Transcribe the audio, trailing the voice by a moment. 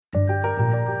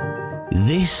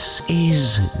This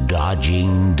is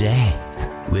Dodging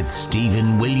Death with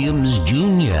Stephen Williams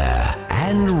Jr.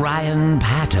 and Ryan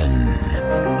Patton.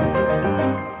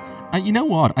 You know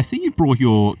what? I see you brought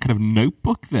your kind of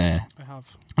notebook there. I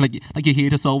have. Like you're here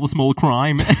to solve a small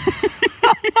crime. I'm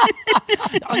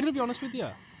going to be honest with you.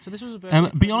 So this was a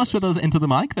birthday Be honest with us into the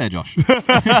mic there, Josh.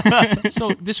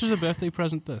 So this was a birthday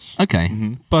present, this. Okay.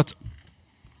 Mm-hmm. But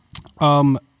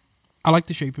I like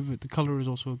the shape of it. The colour is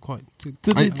also quite...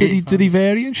 Did he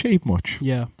vary in shape much?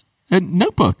 Yeah.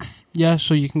 Notebooks? Yeah,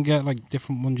 so you can get like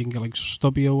different ones. You can get like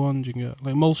stubbier ones. You can get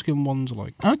like moleskin ones,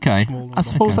 like Okay. small ones. I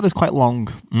suppose that is quite long.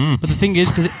 But the thing is,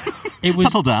 because it was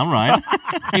Settle down, right?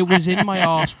 it was in my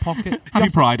arse pocket. Happy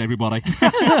Pride, everybody.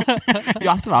 You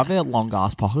have to have long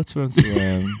ass pockets for it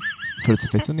to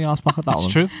fit in the ass pocket. That That's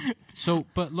one. true. So,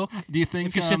 but look, Do you think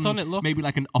if you sit on it, look. maybe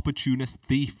like an opportunist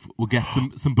thief will get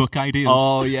some book ideas?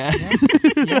 Oh yeah.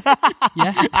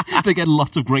 Yeah, They get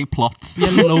lots of great plots. yeah,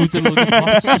 loads and loads of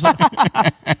plots. Just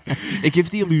like- It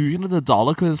gives the illusion of the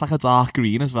dollar because it's like a dark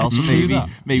green as well. It's So true, maybe that.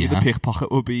 the Yeah.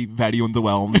 pickpocket would be very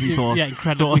underwhelmed. He thought, yeah,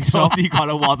 incredibly so. he got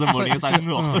a wad of money. It's like, I've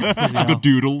got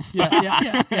doodles.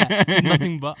 Yeah. It's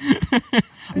nothing but.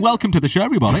 Welcome to the show,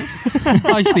 everybody.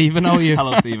 Hi, Stephen. How are you?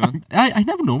 hello, Stephen. I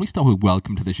never normally start with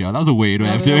welcome to the show. That was a weird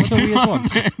way of doing That was a weird one.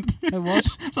 it. It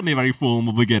was. Suddenly a very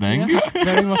formal beginning. Yeah,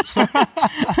 very much so.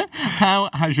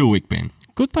 How's your week been?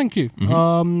 Good, thank you.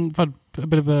 Mm-hmm. I've had a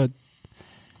bit of a...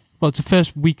 Well, it's the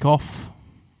first week off,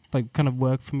 like, kind of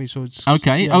work for me, so it's...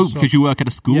 Okay. yeah, so- Because you work at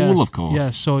a school, yeah, of course. Yeah,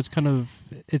 so it's kind of...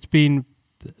 It's been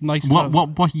nice to have-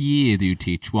 What year do you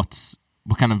teach? What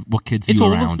kids are It's you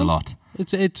all of around a them. lot?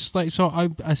 It's like, so I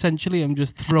essentially am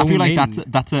just thrown I feel like in.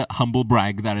 that's a humble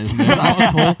brag, that isn't it? Not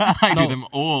at all. I do No, them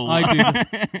all. I do.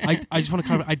 I just want to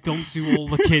clarify, I don't do all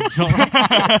the kids. All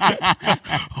right?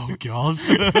 Oh God.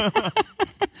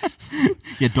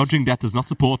 Yeah, Dodging Death does not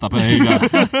support that behaviour.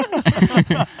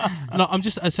 No, I'm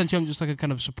just like a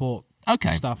kind of support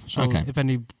Okay. staff. So Okay. if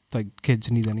any like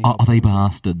kids need any Are help. they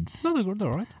bastards? No, they're good,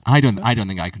 they're all right. I don't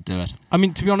think I could do it. I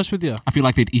mean, to be honest with you, I feel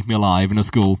like they'd eat me alive in a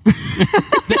school.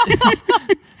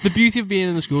 the beauty of being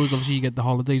in the school is obviously you get the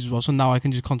holidays as well, so now I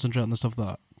can just concentrate on the stuff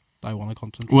that I want to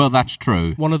concentrate. Well, that's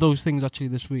true. One of those things actually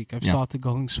this week, I've Yeah. started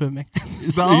going swimming.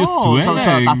 So you're so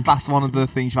swimming. that's one of the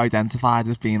things you identified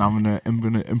as being I'm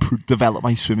gonna develop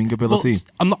my swimming ability.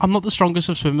 Well, I'm not the strongest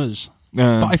of swimmers,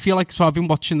 but I feel like, so I've been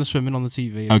watching the swimming on the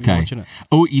TV. I've been Okay. watching it.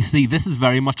 Oh, you see, this is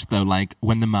very much though like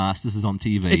when the Masters is on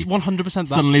TV. It's 100%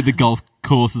 that. Suddenly the golf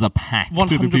courses are packed to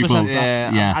the 100% people.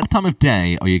 that. Yeah. What time of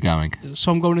day are you going?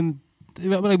 So I'm going in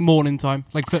like morning time.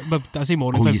 Like I say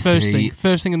morning Oh, time. you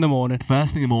First thing in the morning.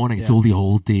 First thing in the morning, it's Yeah. all the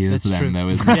old dears That's then, true. though,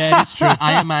 isn't it? Yeah, it's true.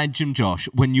 I imagine, Josh,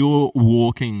 when you're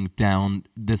walking down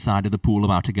the side of the pool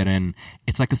about to get in,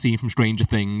 it's like a scene from Stranger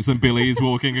Things when Billy's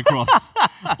walking across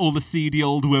all the seedy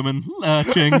old women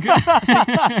lurching.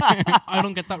 I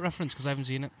don't get that reference because I haven't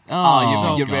seen it.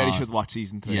 Oh, you God. really should watch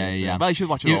season 3. Yeah. Well, you should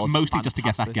watch it Yeah, all. It's mostly just to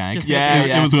get that fantastic. gag. Just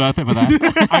Yeah, It was worth it for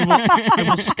that. I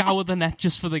will scour the net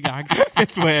just for the gag.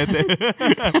 It's weird.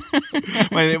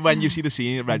 when you see the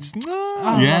scene, it registers.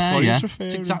 Oh, Yeah, that's what yeah. he's referring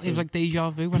It's exactly, it was to. like deja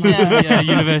vu when I was at the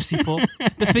university pool.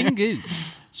 The thing is,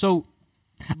 so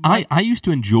I used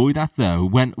to enjoy that though.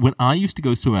 When I used to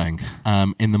go swimming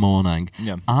in the morning,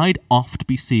 Yeah. I'd oft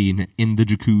be seen in the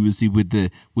jacuzzi with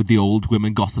the old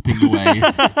women gossiping away.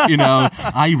 You know,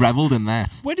 I revelled in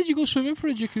that. where did you go swimming for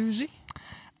a jacuzzi?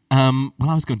 Well,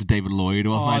 I was going to David Lloyd,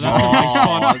 wasn't I? that's a nice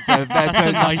one.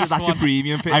 That's nice your one.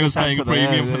 premium. I was paying a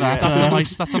premium for that.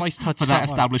 That's a nice touch. For that one.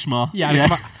 establishment.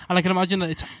 Yeah, and I can imagine that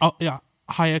it's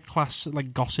higher class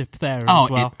like gossip there Oh, as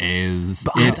well. it is.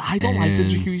 But It I don't like the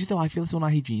is. jacuzzi though. I feel it's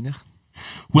unhygienic.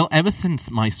 Well, ever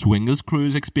since my swingers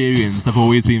cruise experience, I've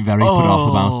always been very put off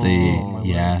about the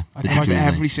I the can imagine jacuzzi.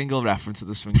 Every single reference to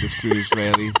the swingers cruise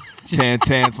really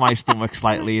turns my stomach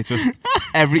slightly. It's just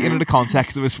everything in the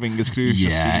context of a swingers cruise. Yeah,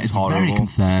 just seems it's horrible. very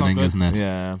concerning, good. isn't it?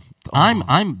 Yeah,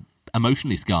 I'm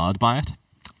emotionally scarred by it.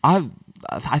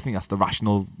 I think that's the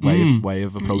rational way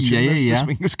of approaching Yeah. the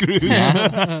swingers cruise.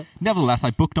 Yeah. Nevertheless,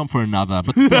 I booked on for another,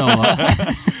 but still.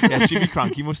 Yeah, Jimmy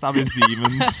Cranky must have his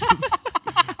demons.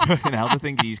 Fucking hell, the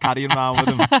thing he's carrying around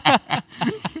with him.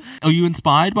 Are you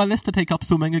inspired by this to take up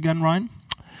swimming again, Ryan?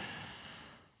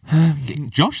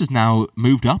 Josh has now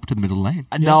moved up to the middle lane.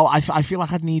 No, I feel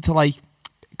like I'd need to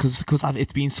because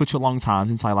it's been such a long time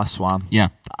since I last swam. Yeah.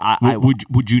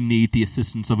 Would you need the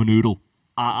assistance of a noodle?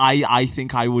 I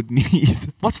think I would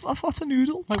need what's a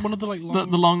noodle? Like one of the like long,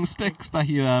 The long sticks that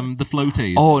you the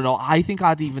floaties. Oh no, I think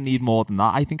I'd even need more than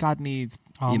that. I think I'd need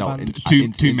you know,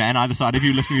 Armband. Two men either side of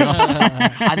you lifting you up.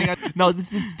 I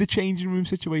think the changing room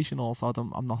situation also.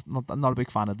 I'm not a big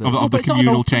fan of the. Of the But it's not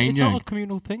communal It's changing. not a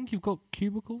communal thing. You've got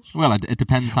cubicles. Well, it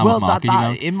depends how Well, much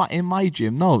market you go. in my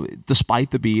gym, no.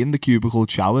 Despite there being the cubicle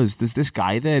showers, there's this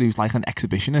guy there who's like an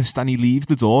exhibitionist, and he leaves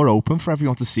the door open for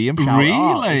everyone to see him shower. Really?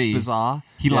 Oh, it's bizarre.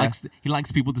 He Yeah.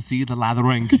 likes people to see the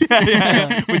lathering.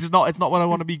 Which is not. It's not what I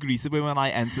want to be greeted with when I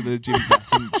enter the gym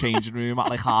dressing changing room at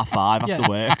like 5:30 after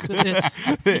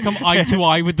work. You come eye to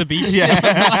eye with the beast.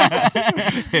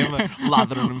 Him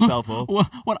lathering himself up.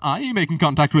 What are you making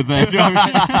contact with there, Josh?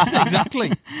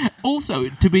 Exactly. Also,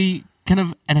 to be kind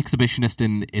of an exhibitionist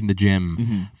in the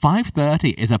gym,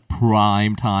 5:30 is a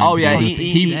prime time. Oh, to yeah, go to-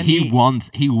 he- he wants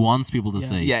people to Yeah.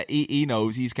 see. Yeah, he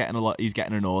knows he's getting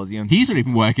an audience. He's not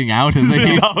even working out, is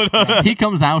he? No. He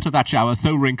comes out of that shower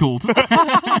so wrinkled. He's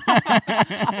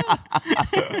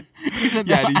in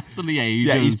there Yeah, absolutely ages.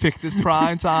 Yeah, he's picked his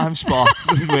prime time spots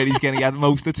where he's going to get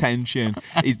most attention.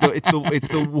 It's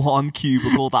the one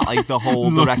cubicle that like the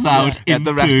Looks rest out of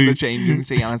the rest of into. the changing room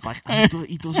see, and it's like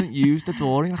he doesn't use the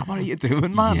door. He's like, what are you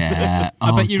doing, man? Yeah. I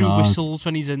Oh, bet you he God. whistles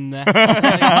when he's in there.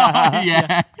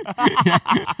 Yeah.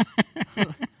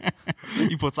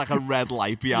 He puts like a red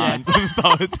light behind him.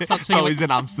 So Starts singing he's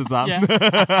in Amsterdam.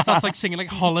 Yeah. Sounds like singing like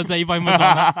Holiday by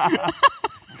Madonna.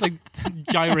 It's like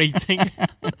gyrating.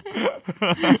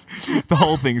 The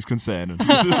whole thing's concerning.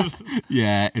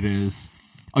 Yeah, it is.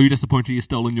 Are you disappointed you've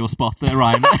stolen your spot there,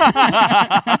 Ryan?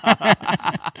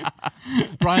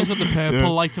 Ryan's got the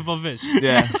purple light above his.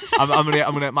 Yeah, I'm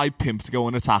gonna get my pimp to go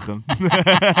and attack him.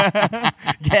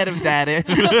 Get him, daddy.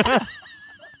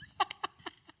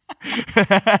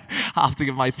 I have to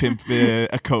give my pimp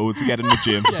a code to get in the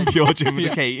gym. Yeah. Pure gym with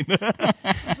Yeah. a cane.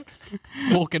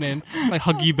 Walking in like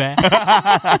Huggy Bear.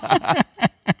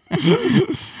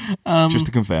 Just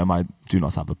to confirm, I do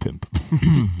not have a pimp.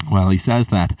 Well, he says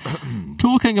that.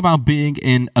 Talking about being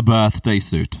in a birthday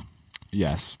suit,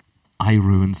 Yes. I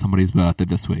ruined somebody's birthday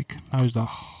this week. How's that?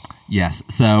 Yes,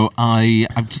 so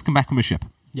I've just come back from a ship,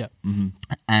 Yeah.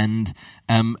 and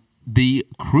the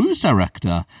cruise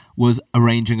director was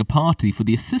arranging a party for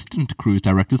the assistant cruise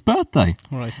director's birthday.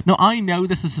 Right. Now, I know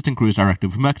this assistant cruise director.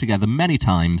 We've worked together many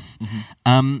times.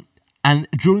 And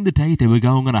during the day, they were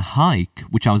going on a hike,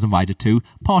 which I was invited to,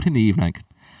 party in the evening.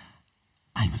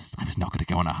 I was not going to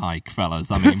go on a hike,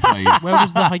 fellas. I mean, please. Where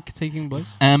was the hike taking place?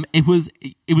 It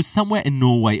was somewhere in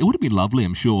Norway. It would have been lovely,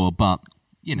 I'm sure, but,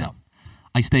 you know,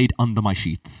 I stayed under my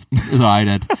sheets, is what I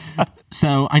did.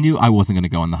 So I knew I wasn't going to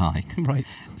go on the hike. Right.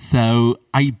 So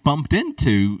I bumped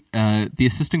into the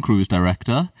assistant cruise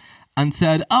director and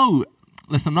said, oh,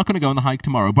 listen, I'm not going to go on the hike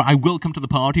tomorrow, but I will come to the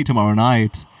party tomorrow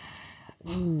night.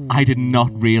 Ooh. I did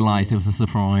not realise it was a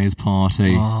surprise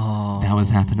party that was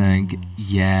happening.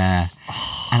 Yeah.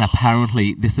 And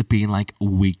apparently this had been like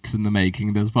weeks in the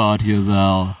making, this party as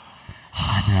well.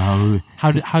 I know.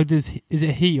 Is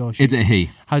it he or she? Is it he?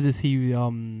 How does he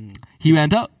He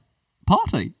went up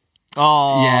party.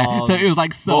 Oh, Yeah, so it was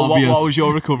like so What obvious. was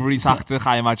your recovery tactic?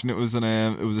 I imagine it was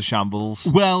a shambles.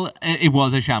 Well, it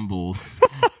was a shambles.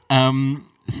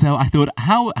 So I thought,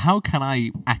 how can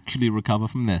I actually recover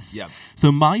from this? Yeah.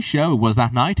 So my show was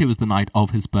that night. It was the night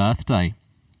of his birthday.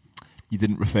 You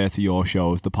didn't refer to your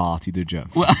show as the party, did you?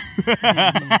 Well,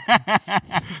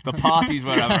 The party's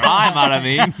wherever I'm at, I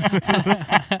mean.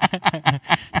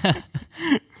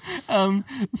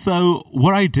 So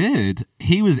what I did,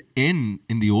 he was in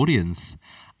the audience.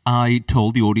 I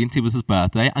told the audience it was his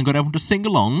birthday and got everyone to sing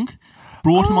along.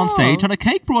 Brought him on stage and a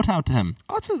cake brought out to him.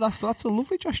 That's a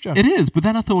lovely gesture. It is, but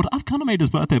then I thought, I've kind of made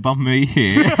his birthday above me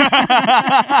here.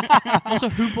 Also,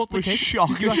 who bought the Was cake?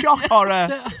 shock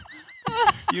horror.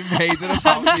 You made it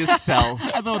about yourself.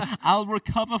 I thought, I'll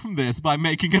recover from this by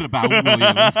making it about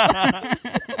Williams.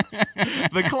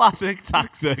 The classic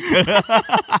tactic.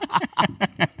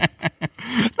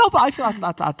 No, but I feel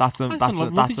that's a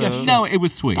No, it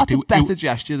was sweet. That's a It- better it-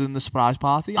 gesture than the surprise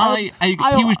party.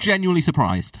 he was genuinely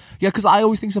surprised. Yeah, because I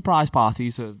always think surprise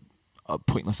parties are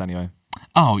pointless anyway.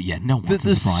 Oh yeah, no one's a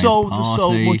There's surprise so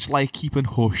party. much like keeping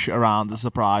hush around the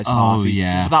surprise Oh, party.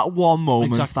 yeah. For that one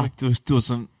moment Exactly. that just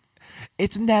doesn't.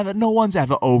 It's never. No one's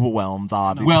ever overwhelmed,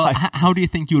 are they? Well, Like, how do you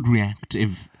think you would react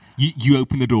if you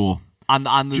open the door, and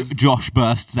there's, Josh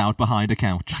bursts out behind a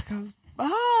couch?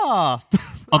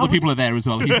 Other people are there as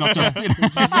well. He's not just. Get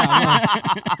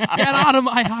out of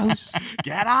my house.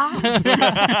 get out.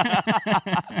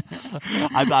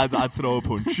 I'd throw a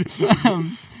punch.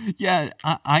 Yeah,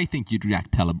 I think you'd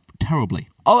react terribly.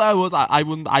 Oh, I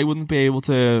wouldn't be able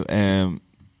to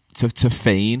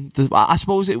feign. I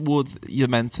suppose it would. You're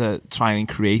meant to try and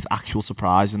create actual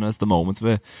surprise in us the moment of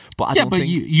it. But I don't But think.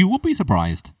 you would be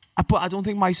surprised. But I don't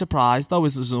think my surprise though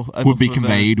is Would be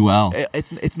conveyed well.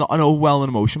 It's not an overwhelming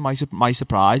emotion. My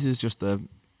surprise is just a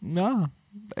no.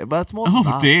 But it's more than Oh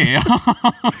that. dear!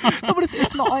 No, but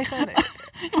it's not like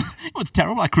It was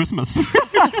terrible at Christmas. no,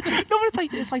 but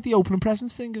it's like the opening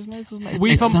presents thing, isn't it? Isn't it?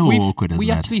 It's so awkward, isn't we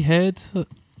it? actually heard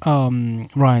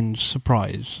Ryan's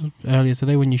surprise earlier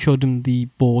today when you showed him the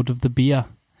board of the beer.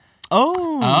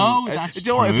 Oh, that's do you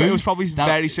know what? true. It was probably That-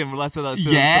 very similar to that.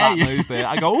 Yeah, to that news there.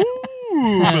 I go,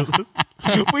 ooh.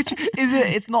 Which is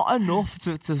it? It's not enough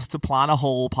to plan a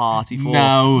whole party for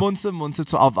No. months and months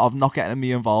of not getting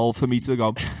me involved for me to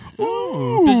go.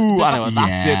 Ooh, Does anyway, that-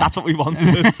 that's Yeah. it. That's what we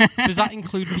wanted. Does that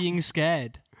include being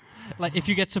scared? Like if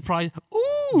you get surprised,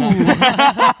 ooh,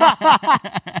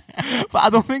 But I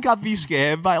don't think I'd be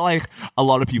scared by like a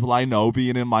lot of people I know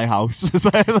being in my house.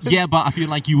 Yeah, but I feel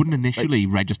like you wouldn't initially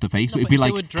register face. No, It'd but be if they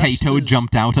like were dressed Kato as-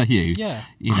 jumped out at you. yeah.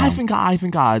 You know. I think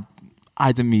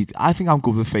I'm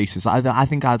good with faces. I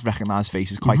think I'd recognise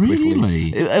faces quite quickly.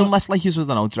 Really? Unless like you was, I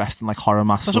don't know, dressed in like horror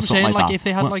masks That's or what I'm something saying. like Like that. if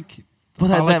they had Well- like But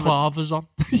then- balaclavas on.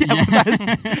 Yeah, but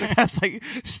then, that's like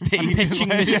stage. I'm pitching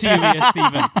this serious,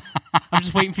 Stephen. I'm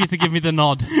just waiting for you to give me the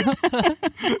nod.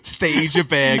 Stage a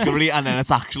burglary, and then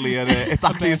it's actually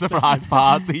a surprise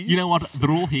party. You know what?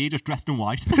 They're all here just dressed in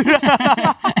white.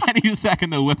 Any second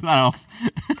they'll whip that off.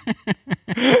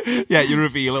 Yeah, you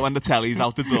reveal it when the telly's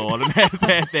out the door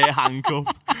and they're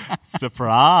handcuffed.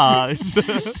 Surprise!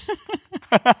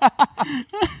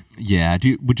 Yeah.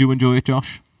 Would you enjoy it,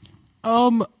 Josh?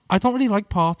 I don't really like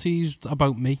parties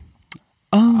about me.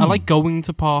 I like going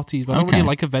to parties, but I don't Okay. really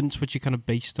like events which are kind of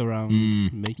based around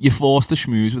me. You're forced to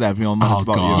schmooze with everyone when Oh, it's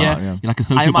about God. you. Yeah. You're like a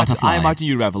social butterfly. I imagine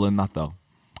you revel in that though.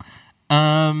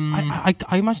 I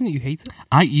imagine that you hate it.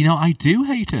 I do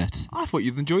hate it. I thought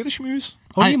you'd enjoy the schmooze.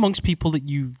 Only I- amongst people that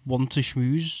you want to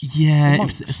schmooze. Yeah,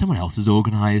 Amongst. if someone else has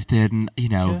organised it, and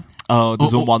Yeah. Oh,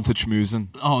 there's Oh, unwanted schmoozing.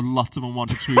 lots of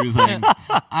unwanted schmoozing.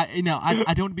 I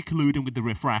don't want to be colluding with the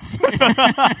riffraff.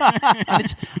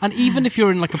 And even if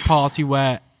you're in like a party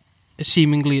where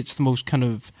seemingly it's the most kind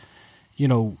of,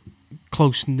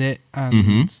 close knit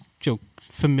and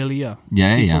familiar.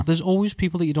 Yeah, people, yeah. There's always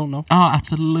people that you don't know. Oh,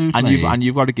 absolutely. And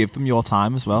you've got to give them your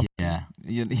time as well. yeah.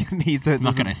 You need to. I'm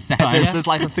not going to say. There's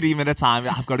like a 3-minute time.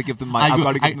 I've got to give them I've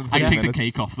got to give them 3 I take minutes. the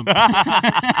cake off them.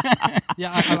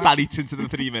 Yeah, That eats into the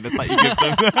 3 minutes that you give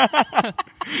them.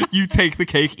 You take the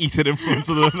cake, eat it in front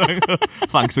of them.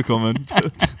 Thanks for coming.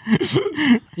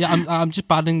 I'm just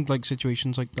bad in like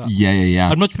situations like that. Yeah.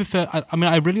 I'd much prefer.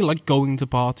 I really like going to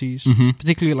parties,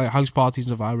 particularly like house parties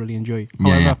and stuff. I really enjoy. Yeah,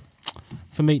 However, yeah.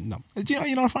 for me, no. Do you know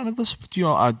you're not a fan of this? Do you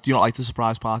not like the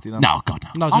surprise party then? No, God, no.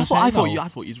 No, I was gonna say no. I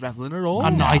thought you'd revel in it all. No,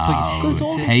 I No. thought It's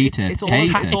all- hate it. it's all- hate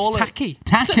it's, it. all- it's tacky.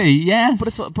 Tacky, yes. But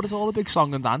it's all a big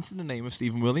song and dance in the name of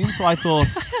Stephen Williams. So I thought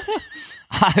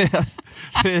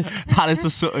that is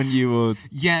just something you would.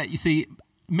 Yeah, you see,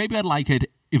 maybe I'd like it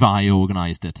if I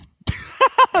organised it.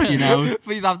 You know?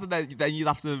 But you'd have to then you'd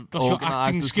have to Gosh, your organise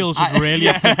acting this- skills would really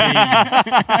have to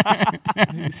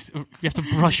be. You have to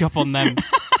brush up on them.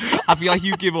 I feel like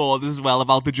you give orders as well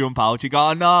about the jump out. You go,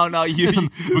 oh, no, you. Listen,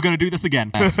 we're going to do this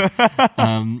again.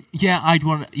 Yeah, I'd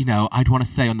want to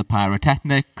say on the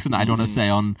pyrotechnics, and I'd want to say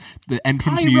on the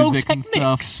entrance music and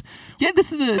Pyrotechnics? stuff. Yeah,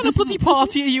 this is a What kind of bloody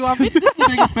party are you having? big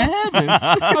affair. This.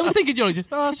 I was thinking, Johnny,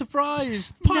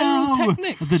 surprise,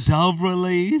 pyrotechnics. No, the Dove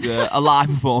release. Yeah, a live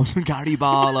performance from Gary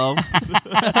Barlow.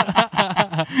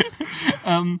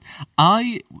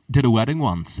 I did a wedding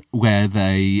once where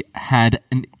they had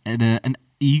an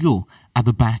eagle at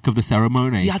the back of the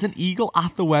ceremony. He had an eagle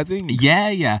at the wedding.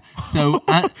 Yeah. So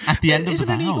at the end of Isn't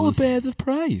the an eagle a vows, bird of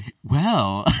prey?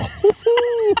 well,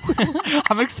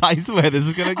 I'm excited where this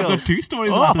is going to I've go. got 2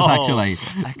 stories about this actually.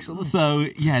 Excellent. So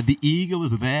yeah, the eagle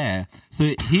was there. So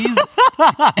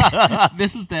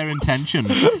this is their intention.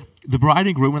 The bride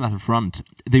and groom were at the front.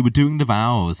 They were doing the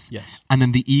vows. Yes. And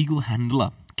then the eagle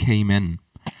handler came in.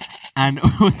 And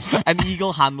An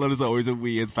eagle handler is always a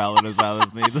weird fella as well,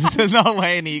 isn't he? There's no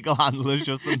way an eagle handler is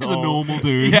just a he's a normal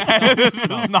dude. Yeah,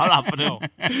 it's not happening.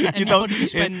 Anybody who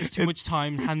spends too much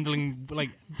time handling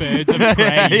like birds of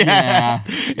prey. Yeah.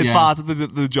 It's yeah. part of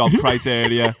the job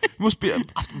criteria. It must be a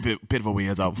bit of a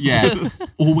weirdo. Yeah,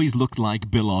 always looked like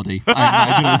Bill Oddie. I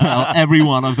imagine as well. Every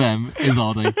one of them is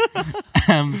Oddie.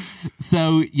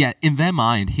 So yeah, in their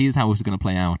mind, here's how it's going to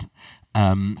play out.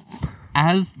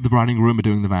 As the bride and groom are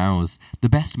doing the vows, the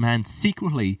best man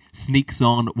secretly sneaks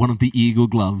on one of the eagle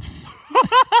gloves.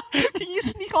 Can you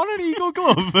sneak on an eagle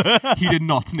glove? He did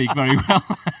not sneak very well.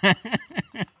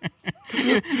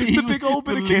 It's a big old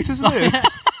bit of kit, isn't it?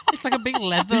 It's like a big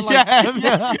leather, like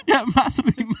Yeah,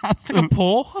 absolutely massive. like a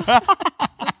paw.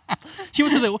 She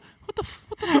went to the what the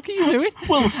fuck are you doing?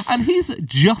 Well, and he's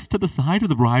just to the side of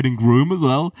the bride and groom as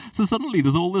well. So suddenly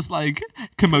there's all this like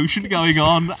commotion going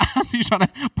on as he's trying to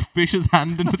fish his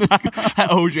hand into this.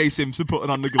 O.J. Simpson putting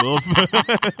on the glove.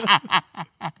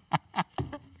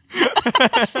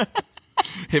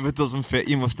 If it doesn't fit,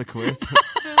 you must have quit.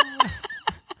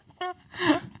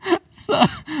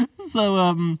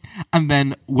 And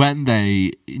then when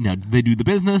they do the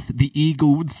business, the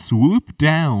eagle would swoop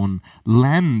down,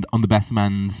 land on the best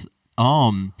man's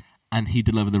arm, and he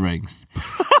delivered the rings.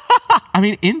 I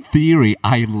mean, in theory,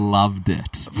 I loved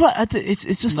it. But it's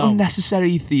just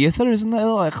unnecessary theatre, isn't it?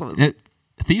 Like,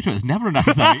 Theatre is never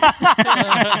necessary.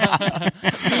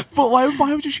 but why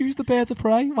would you choose the Bird of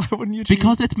Prey? Why wouldn't you choose...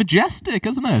 Because it's majestic,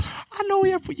 isn't it? I know,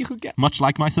 yeah, but you could get... Much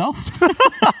like myself.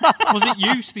 Was it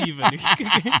you, Stephen?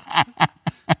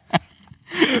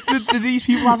 did these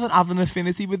people have an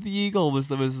affinity with the eagle? Was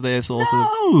there sort of...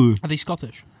 No. Are they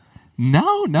Scottish?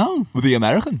 No. With the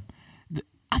American?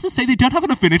 As I say, they don't have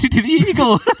an affinity to the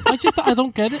eagle. I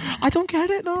don't get it. I don't get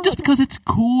it, no. Just because it's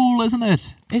cool, isn't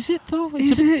it? Is it though?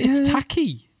 It's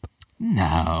tacky.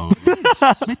 No.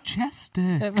 It's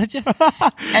majestic.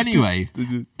 Anyway,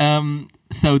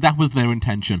 so that was their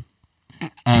intention.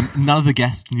 None of the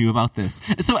guests knew about this.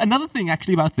 So another thing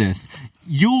actually about this,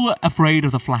 you're afraid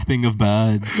of the flapping of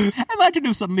birds. Imagine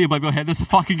if suddenly above your head there's a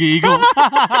fucking eagle.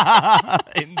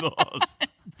 Indoors.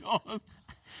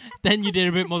 Then you did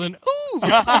a bit more than, ooh.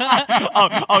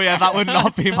 oh yeah, that would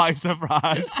not be my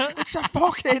surprise. It's a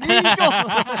fucking eagle.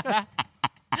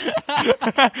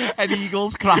 And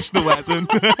eagles crash the wedding.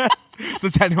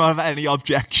 Does anyone have any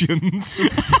objections?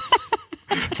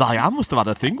 Diane must have had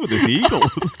a thing with this eagle.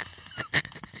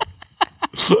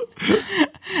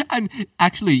 And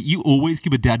actually, you always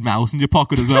keep a dead mouse in your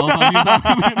pocket as well. Don't you?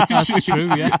 That's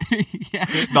true, yeah. Yeah.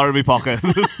 Not in my pocket.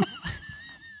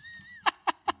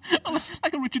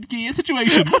 Like a Richard Gere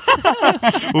situation.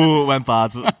 Oh, it went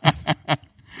bad.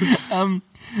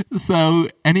 So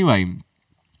anyway,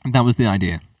 that was the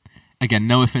idea. Again,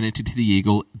 no affinity to the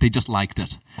eagle. They just liked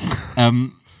it.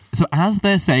 So as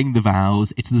they're saying the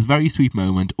vows, it's this very sweet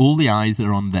moment. All the eyes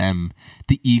are on them.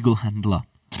 The eagle handler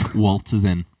waltzes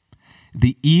in.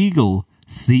 The eagle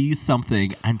sees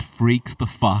something and freaks the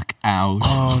fuck out.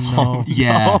 Oh no.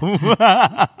 Yeah.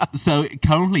 So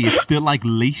currently it's still like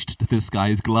leashed to this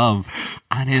guy's glove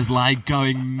and is like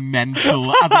going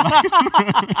mental at the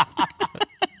back.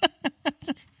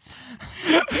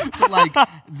 So like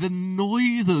the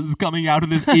noises coming out of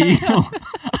this eagle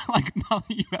like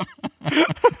nothing you've ever.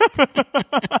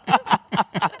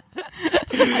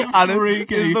 And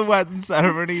is the wedding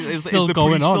ceremony is the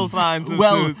going priest on? still trying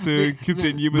to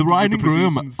continue with the bride and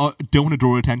groom proceedings? don't want to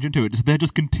draw attention to it, so they're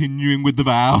just continuing with the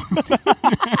vow.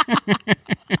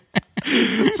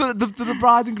 So the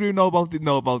bride and groom know about the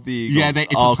eagle? Yeah,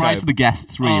 it's a surprise for the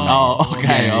guests, really. Oh,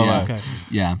 okay, yeah, okay.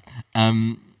 Yeah.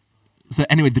 So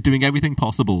anyway, they're doing everything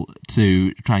possible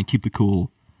to try and keep the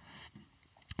cool.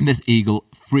 And this eagle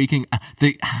freaking...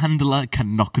 the handler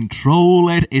cannot control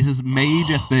it. It is this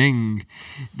major thing.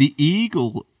 The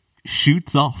eagle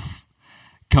shoots off,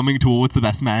 coming towards the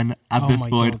best man at this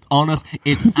point. God. Honest,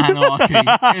 it's anarchy.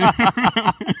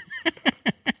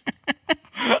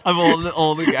 And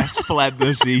all the guests fled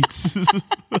their seats.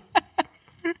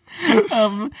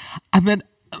 And then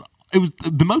it was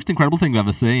the most incredible thing I've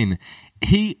ever seen.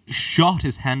 He shot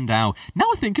his hand out. Now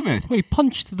I think of it. Well, he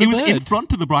punched the He was bird. in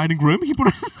front of the bride and groom. He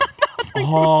put his hand out.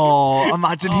 Oh,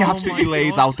 imagine he Oh absolutely my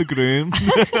lays God. out the groom.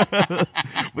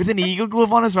 With an eagle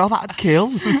glove on as well, that'd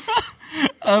kill.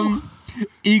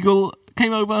 Eagle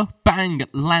came over, bang,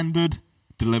 landed,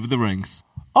 delivered the rings.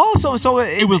 Oh, so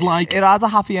It was like... it had a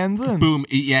happy ending. Boom.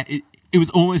 It was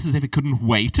almost as if it couldn't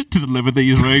wait to deliver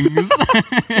these rings.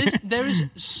 There is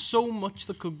so much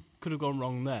that could have gone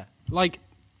wrong there. Like,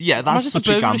 Yeah, that's imagine such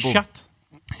the a burger gamble. was shut.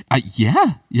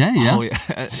 Yeah. Oh,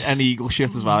 yeah. An eagle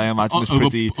shit as well, I imagine. It's over,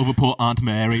 pretty... over poor Aunt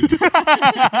Mary.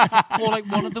 Or like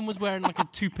one of them was wearing like a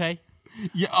toupee.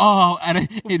 Yeah. Oh, and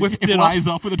it Whipped it flies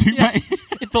off with a toupee.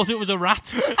 It thought it was a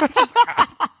rat.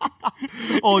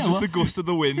 Or just the gust of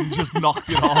the wind just knocked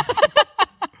it off.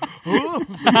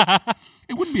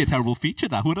 It wouldn't be a terrible feature,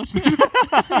 that, would it?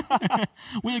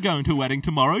 We're going to a wedding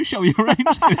tomorrow. Shall we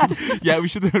arrange this? Yeah, we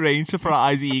should arrange a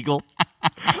surprise eagle.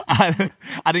 I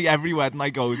think every wedding I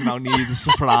go to now needs a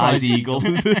surprise eagle.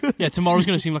 Yeah, tomorrow's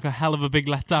going to seem like a hell of a big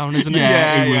letdown, isn't it?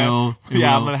 Yeah, it will. It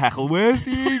Yeah, I'm will. going to heckle. Where's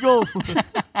the eagle?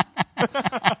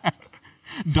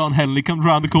 Don Henley comes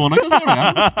round the corner. Goes, "There we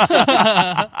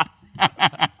are."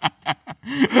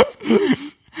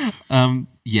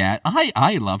 Yeah,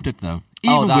 I loved it though.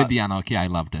 Even that- with the anarchy, I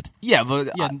loved it. Yeah, but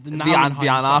Yeah, the now in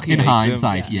anarchy In makes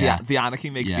hindsight, him, yeah. the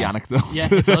anarchy makes the Yeah. anecdote. Yeah,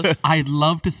 it does. I'd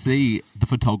love to see the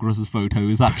photographer's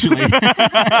photos, actually.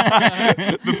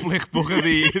 The flick book of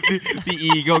the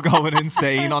eagle going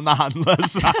insane on the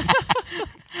handlers.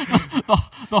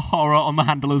 the horror on the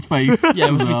handler's face. Yeah,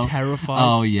 it must as be well. terrified.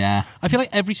 Oh, yeah. I feel like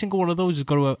every single one of those has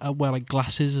got to wear like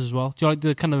glasses as well. Do you like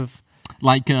the kind of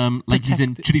Like he's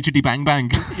in Chitty Chitty Bang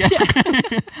Bang. Yeah.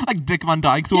 Like Dick Van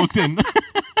Dyke's walked in.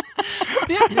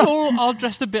 they actually all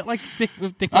dressed a bit like Dick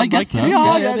Van I guess Dyke? so. They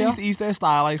are, they are. he's their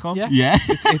style icon. Yeah. Yeah.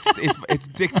 It's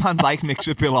Dick Van Dyke mixed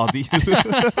with Bill Oddie.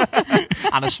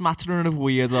 And a smattering of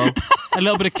weirdo. A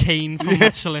little bit of Kane from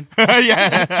wrestling.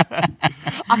 Yeah.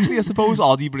 Actually, I suppose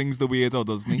Oddie brings the weirdo,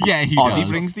 doesn't he? Yeah, he Oddie does.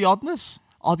 brings the oddness.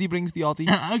 Oddie brings the Oddie.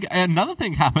 Okay, another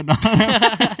thing happened.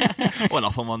 Went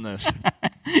off him on this.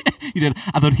 He did.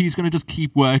 I thought he's going to just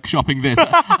keep workshopping this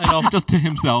just to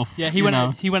himself. Yeah, you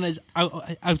know. he went as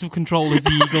out of control as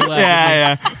the eagle there.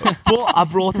 Yeah. But I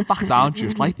brought it back down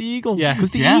just like the eagle. Yeah.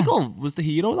 Because the Yeah. eagle was the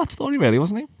hero of that story, really,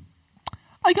 wasn't he?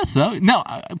 I guess so. No,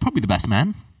 probably the best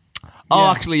man. Oh,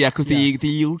 Yeah. actually, yeah, because Yeah. the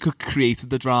eagle created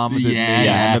the drama, didn't Yeah, he?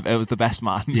 yeah. And it was the best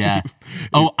man. Yeah.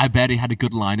 Oh, I bet he had a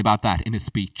good line about that in his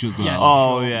speech as well. Yeah.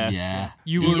 Oh, yeah. Yeah.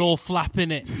 You were all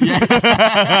flapping it.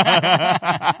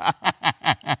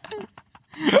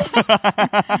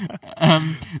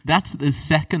 That's the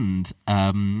second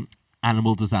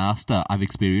animal disaster I've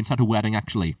experienced at a wedding,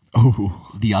 actually. Oh.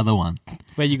 The other one.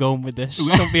 Where you going with this?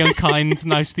 Don't be unkind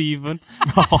now, Stephen.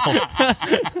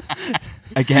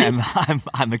 Again,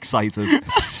 I'm excited.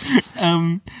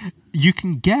 You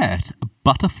can get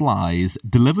butterflies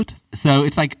delivered. So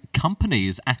it's like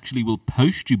companies actually will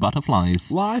post you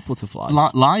butterflies. Live butterflies.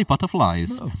 Live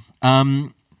butterflies.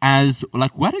 As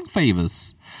like wedding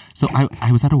favors. So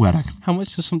I was at a wedding. How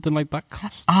much does something like that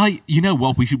cost? You know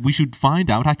what? We should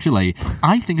find out. Actually,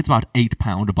 I think it's about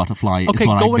 £8 a butterfly. Okay, is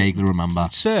what go I and vaguely remember.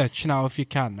 Search now if you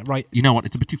can. Right. You know what?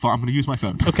 It's a bit too far. I'm going to use my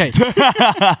phone. Okay.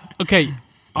 Okay.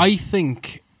 I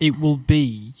think it will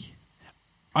be.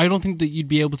 I don't think that you'd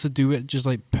be able to do it just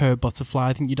like per butterfly.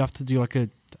 I think you'd have to do like a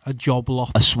job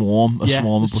lot. A swarm of Yeah, a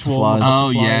swarm of butterflies. Oh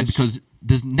yeah, butterflies. because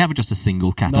there's never just a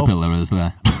single caterpillar, is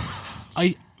there?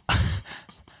 I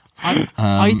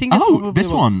think it's probably this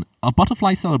what- one, a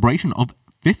butterfly celebration of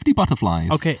 50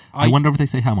 butterflies. Okay, I wonder if they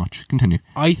say how much. Continue.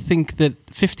 I think that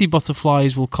 50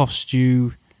 butterflies will cost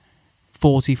you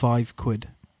 45 quid.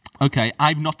 Okay,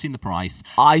 I've not seen the price.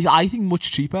 I think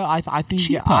much cheaper. I think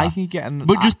Cheaper? I think you're getting.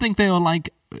 But just think they are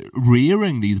like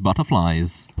rearing these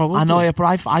butterflies. Probably. I know, yeah,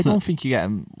 but I So- don't think you're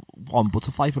getting one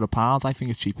butterfly for £1. I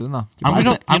think it's cheaper than that. I'm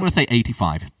not- going to say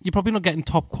 85. You're probably not getting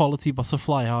top quality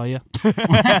butterfly, are you?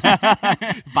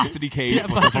 Battery cage Yeah,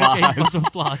 butterflies.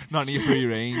 butterflies. Not in your free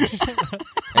range.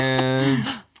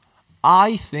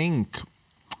 I think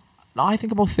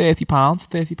about £30,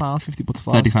 £50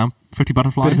 butterflies. £30, 50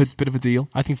 butterflies. Bit of a deal.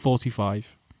 I think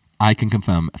 45. I can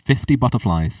confirm 50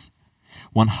 butterflies.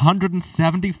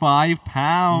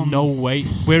 £175. No way.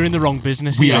 We're in the wrong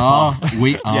business We here. are.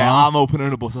 We are. Yeah, I'm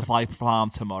opening a butterfly farm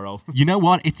tomorrow. You know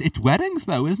what? It's weddings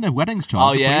though, isn't it? Weddings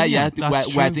charge. Oh yeah, yeah. premium. The That's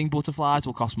true. wedding butterflies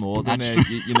will cost more than That's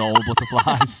your normal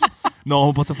butterflies.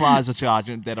 Normal butterflies are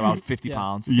charging. They're around £50.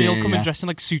 Yeah. Yeah, They all come in yeah. dressed in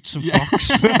like suits and Yeah.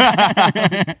 frocks.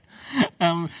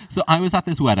 So I was at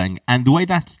this wedding, and the way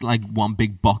that's like one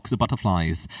big box of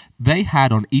butterflies, they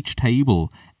had on each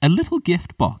table a little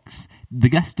gift box. The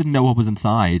guests didn't know what was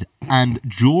inside, and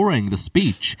during the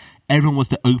speech, everyone was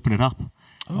to open it up.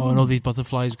 Oh, and all these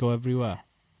butterflies go everywhere.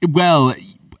 Well,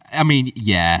 I mean,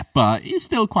 yeah, but it's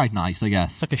still quite nice, I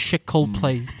guess. It's like a shit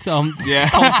Coldplay.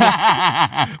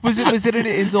 Yeah. was it an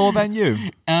indoor venue?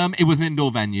 It was an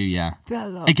indoor venue, yeah.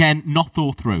 Again, not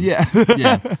thought through. Yeah.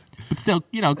 Yeah. But still,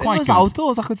 you know, It quite was good.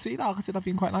 outdoors. I could see that. I could see that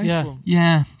being quite nice. Yeah. for 'em.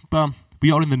 Yeah, but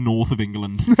we are in the north of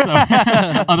England, so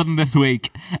other than this week.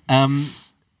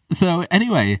 So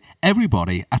anyway,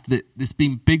 everybody at this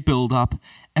being big build up,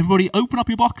 everybody open up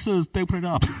your boxes. They open it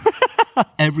up.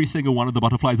 Every single one of the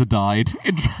butterflies had died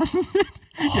in transit.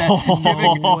 Yeah,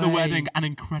 giving No the way. wedding an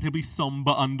incredibly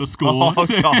somber underscore. Oh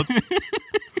god.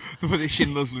 When the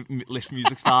Schindler's List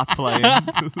music starts playing.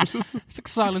 It's like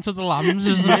Silence of the Lambs,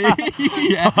 isn't it?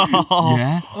 Yeah.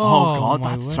 Yeah. Oh god,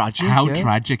 my that's word. tragic. How yeah.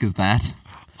 tragic is that?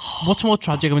 What's more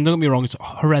tragic? I mean, don't get me wrong, it's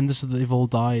horrendous that they've all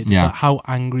died. Yeah. But how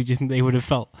angry do you think they would have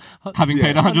felt? Having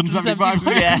paid 175.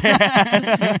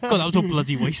 Yeah. God, that was all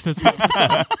bloody wasted. Do you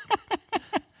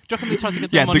reckon they tried to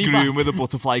get their Yeah, money the groom back? with the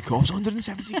butterfly cups.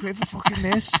 170 quid for fucking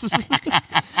this.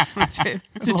 Tried to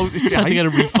get a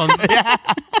refund.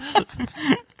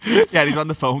 Yeah, he's on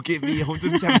the phone. Give me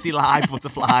 170 live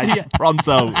butterflies. Yeah.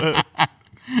 Pronto.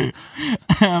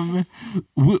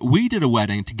 We did a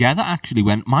wedding together, actually,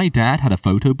 when my dad had a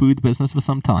photo booth business for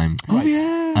some time. Oh,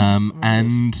 yeah.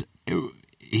 And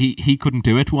he couldn't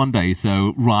do it one day,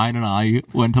 so Ryan and I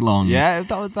went along. Yeah,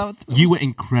 that You were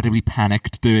incredibly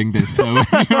panicked doing this, though.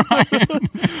 Ryan.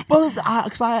 Well,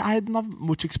 because I didn't have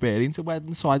much experience at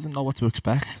weddings, so I didn't know what to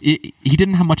expect. He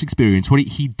didn't have much experience. What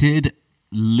he did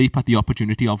leap at the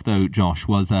opportunity of, though, Josh,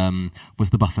 was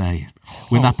the buffet.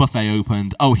 When that buffet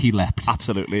opened, he leapt.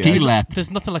 Absolutely. He Yeah. leapt. There's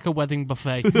nothing like a wedding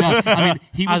buffet, No, I mean,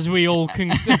 he was, as we all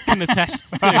can attest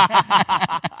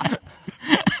to.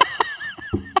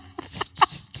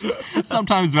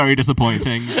 sometimes very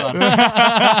disappointing. But,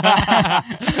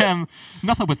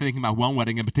 not that we're thinking about one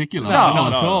wedding in particular.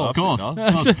 No, of course.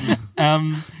 absolutely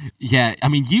Yeah, I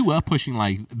mean, you were pushing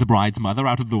like the bride's mother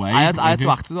out of the way. I had to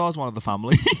act as though I was one of the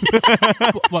family.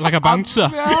 What, like a bouncer?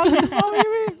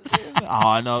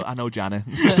 I know Janet.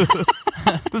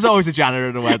 There's always a Janet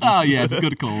at a wedding. Oh yeah, it's a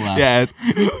good call. Yeah.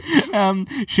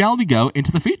 Shall we go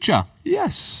into the feature?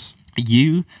 Yes.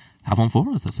 You have one for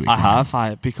us this week. I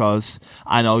have, because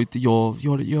I know that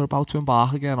you're about to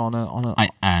embark again on a. I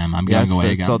am. I'm going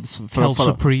away again. So it's Kel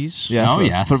Surprise. Yeah,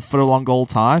 yes. for a long old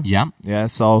time. Yeah. Yeah,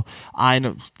 so I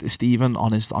know Stephen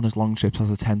on his long trips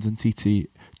has a tendency to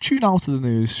tune out of the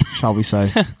news, shall we say.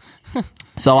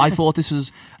 So I thought this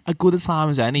was a good a time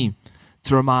as any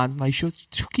to remind him I should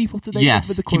keep up to date Yes,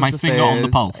 with the keep current my finger on the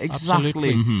affairs. pulse. Exactly.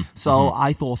 Absolutely. Mhm, So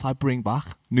I thought I'd bring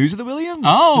back News of the Williams.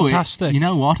 Oh, Fantastic. you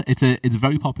know what? It's a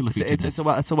very popular feature.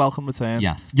 It's a welcome return.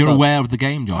 Yes, you're So- aware of the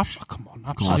game, Josh. Come on,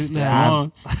 Of course. absolutely. Yeah.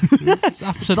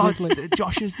 Absolutely.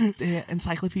 Josh's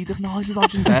encyclopedic knowledge of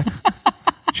Dodging Death.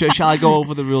 Shall I go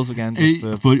over the rules again?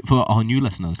 For our new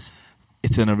listeners.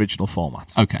 It's an original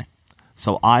format. Okay.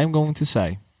 So I'm going to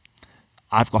say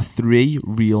I've got 3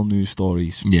 real news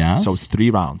stories. Yes. So it's 3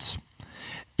 rounds.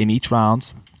 In each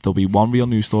round, there'll be 1 real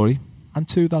news story and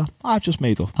 2 that I've just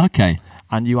made up. Okay.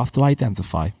 And you have to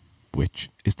identify which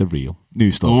is the real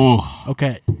news story. Oh,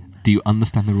 Okay, do you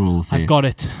understand the rules here? I've got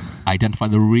it. Identify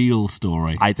the real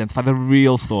story. Identify the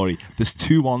real story. There's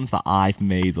 2 ones that I've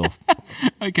made up.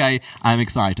 Okay, I'm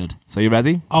excited. So you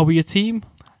ready? Are we a team?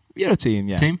 You're a team,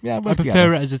 yeah. Team? Yeah, I we're prefer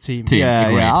together. it as a team. Team. Yeah,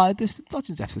 agreed. yeah.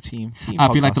 Dodging Death's a team. I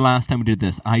feel like the podcast. last time we did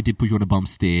this, I did put you on a bump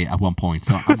steer at one point,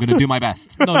 so I'm going to do my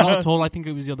best. No, not at all. I think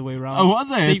it was the other way around. Oh, was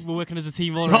it? See, we're working as a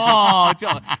team already. Oh,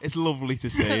 John, it's lovely to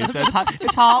see.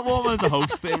 It's heartwarming as a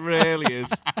host. It really is.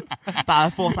 I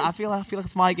feel like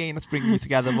it's my game that's bringing you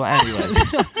together. But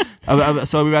anyway,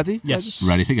 so are we ready? Yes.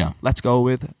 Ready to go. Let's go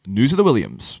with News of the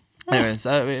Williams. Anyways,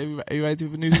 are you ready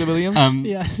with News of the Williams?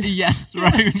 Yeah. Yes,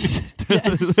 right.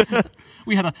 Yes.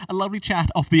 We had a lovely chat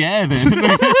off the air then. Didn't we?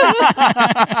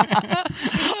 I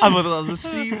thought that was a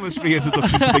seamless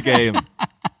reintroduction to the game.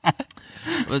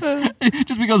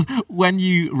 Just because when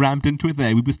you ramped into it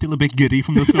there, we were still a bit giddy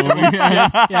from the story.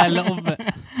 Yeah, a little bit.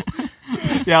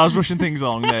 Yeah, I was rushing things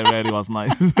along there, really, wasn't I?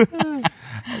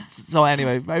 So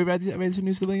anyway, are you ready for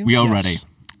News of the Williams? We are Yes. ready.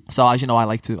 So as you know, I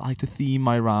like to theme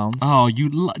my rounds. Oh,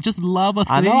 you just love a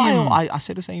theme. I know. I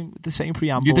say the same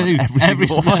preamble. You do. in every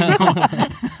single single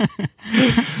one.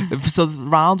 So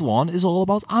round 1 is all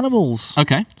about animals.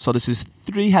 Okay. So this is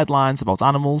 3 headlines about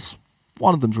animals.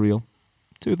 1 of them's real.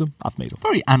 2 of them I've made up.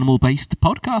 Very animal-based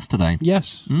podcast today.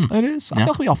 Yes. It is. I Yeah.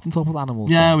 feel like we often talk about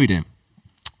animals. Yeah, though. we do.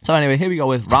 So anyway, here we go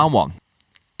with round 1.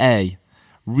 A.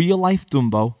 Real life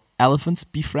Dumbo. Elephant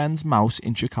befriends mouse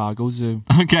in Chicago Zoo.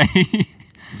 Okay.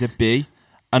 Is it B?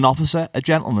 An officer, a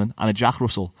gentleman, and a Jack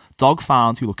Russell. Dog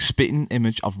found who looks spitting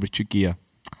image of Richard Gere.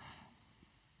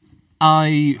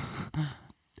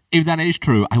 If that is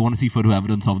true, I want to see photo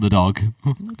evidence of the dog.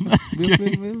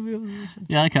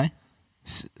 Yeah, okay.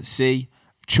 C.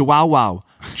 Chihuahua.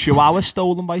 Chihuahua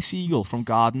stolen by seagull from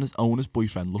gardener's owner's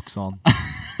boyfriend looks on.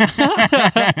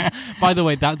 By the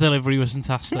way, that delivery was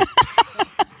fantastic.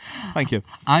 Thank you.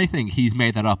 I think he's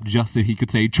made that up just so he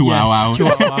could say Chihuahua. Yes.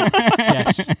 Chihuahua.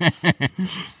 Yes.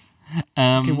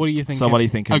 Um, Okay, what do you think? So what are you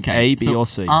thinking? Okay, A, B, so or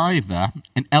C? either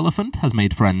an elephant has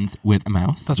made friends with a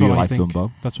mouse. That's Real what I life think.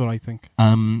 Dumbo. That's what I think.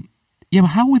 Yeah, but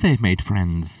how would they have made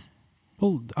friends?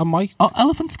 Well, I might. Are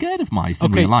elephants scared of mice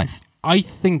in Okay. real life? I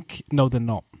think no, they're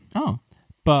not. Oh.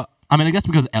 But I mean, I guess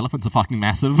because elephants are fucking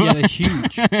massive. yeah, they're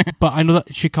huge. But I know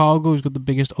that Chicago's got the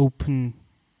biggest open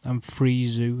and free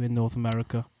zoo in North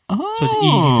America, Oh. so it's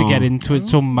easy to get into it.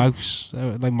 Some mice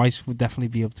would definitely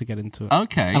be able to get into it.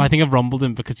 Okay. And I think I've rumbled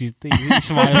him because he's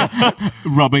smiling.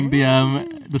 Rubbing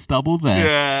the stubble there.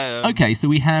 Yeah. Okay, so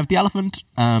we have the elephant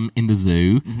in the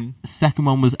zoo. Second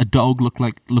one was a dog looks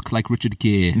like Richard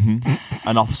Gere.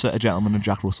 An officer, a gentleman, and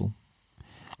Jack Russell.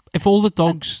 If all the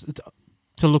dogs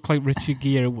to look like Richard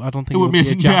Gere, I don't think it would be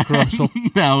a a Jack Russell.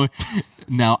 No,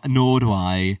 No, nor do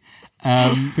I.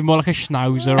 Be more like a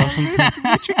schnauzer or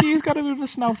something. Richard Gere's got a bit of a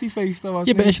snouty face, though, hasn't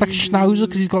Yeah, but he? it's like schnauzer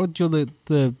because he's got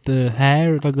the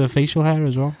hair, like the facial hair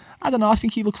as well. I don't know. I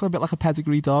think he looks a bit like a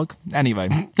pedigree dog. Anyway.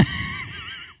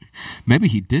 Maybe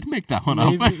he did make that one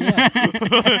up. Maybe,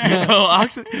 yeah. Well,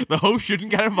 actually, the host shouldn't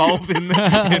get involved in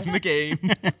the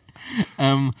game.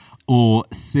 Or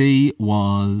C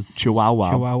was...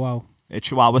 Chihuahua. Chihuahua. A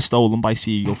chihuahua stolen by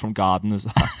seagull from garden as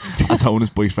owner's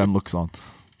boyfriend looks on.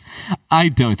 I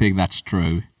don't think that's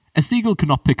true. A seagull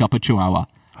cannot pick up a chihuahua.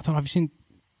 I don't know. Have you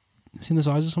seen the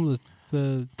size of some of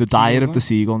the diet of the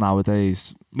seagull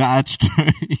nowadays? That's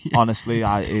true. Yeah. Honestly,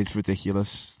 it's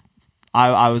ridiculous.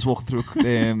 I was walking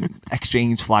through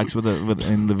exchange flags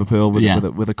in Liverpool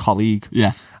with a colleague.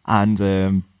 Yeah. And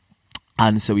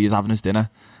so he was having his dinner,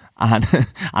 and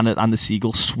the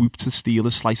seagull swooped to steal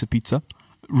a slice of pizza.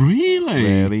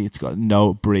 Really? It's got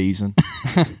no brazen.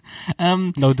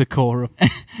 no decorum.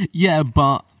 Yeah,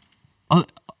 but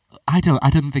I don't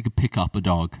think it could pick up a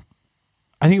dog.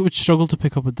 I think it would struggle to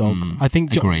pick up a dog. I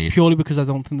think agreed. Purely because I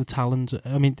don't think the talons.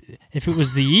 I mean, if it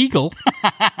was the eagle,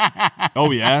 oh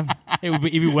yeah, it'd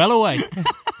be well away.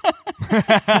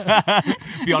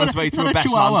 Be on its way to a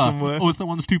best man somewhere, or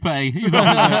someone's toupee.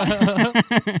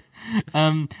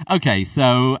 Okay,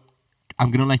 so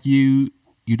I'm gonna let you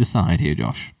decide here,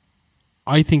 Josh.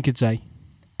 I think it's A.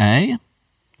 A.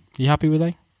 You happy with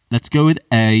A? Let's go with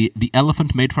A. The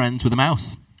elephant made friends with a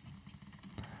mouse.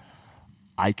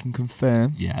 I can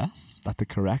confirm Yes. that the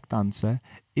correct answer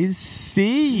is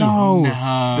C. No.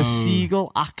 The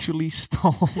seagull actually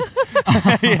stole.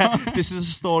 Yeah, this is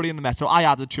a story in the Metro. I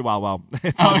had a chihuahua.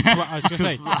 I was going to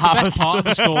say, the best part of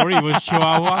the story was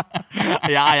Chihuahua.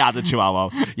 Yeah, I had a chihuahua.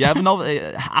 Yeah, but no,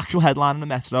 actual headline in the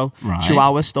Metro. Right.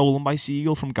 Chihuahua stolen by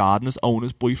seagull from gardener's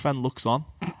owner's boyfriend looks on.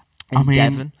 I mean,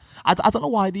 Devon. I don't know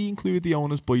why they include the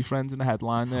owner's boyfriend in the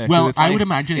headline there. Well, It's I like, would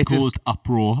imagine it caused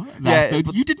uproar.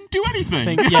 but- You didn't do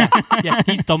anything. Yeah,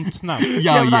 he's dumped now.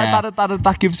 Yeah,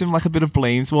 That gives him like a bit of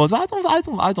blame towards. I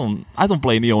don't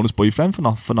blame the owner's boyfriend for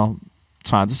not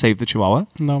trying to save the chihuahua.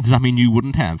 No. Does that mean you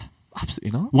wouldn't have?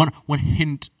 Absolutely not. One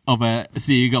hint of a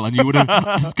seagull and you would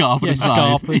have scarfed Yeah, inside.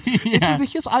 scarfed. It's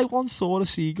ridiculous. I once saw a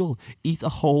seagull eat a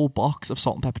whole box of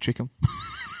salt and pepper chicken.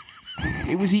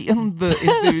 It was eating the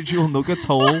individual nuggets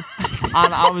whole, and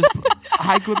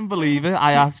I couldn't believe it.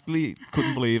 I actually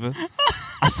couldn't believe it.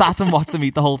 I sat and watched him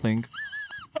eat the whole thing,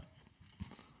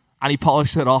 and he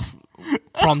polished it off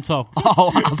Pronto.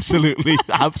 Oh, absolutely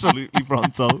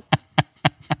pronto.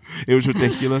 It was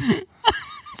ridiculous.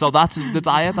 So that's the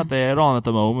diet that they're on at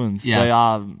the moment.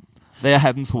 Yeah. They are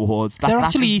heading towards that. They're that's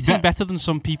actually eating better than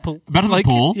some people. Better than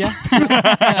Paul. Yeah.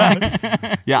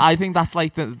 Yeah, I think that's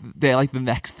like they're like the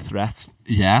next threat.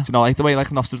 Yeah. Do you know, like the way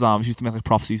like Nostradamus used to make like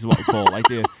prophecies of what would call like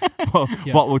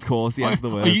what would cause the end of the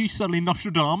world. Are you suddenly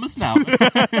Nostradamus now?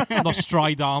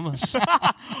 Nostradamus.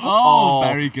 Oh,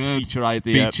 very good. Feature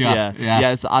idea. Feature, Yeah. yeah.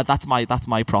 Yes, that's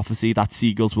my prophecy that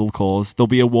seagulls will cause. There'll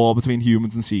be a war between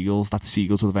humans and seagulls that the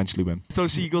seagulls will eventually win. So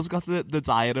seagulls got the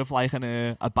diet of like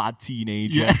a bad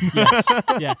teenager.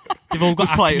 Yeah. They've all got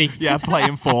Just acne.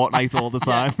 playing Fortnite all the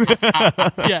time.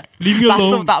 Yeah. Leave me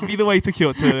alone. That'd be the way to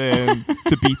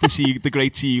beat the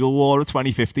Great Seagull War of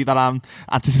 2050 that I'm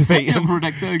anticipating.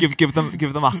 give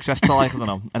them access to like I don't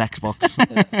know an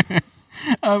Xbox.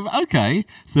 Okay,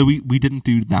 so we didn't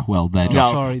do that well there, Josh.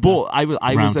 No, sorry, but I was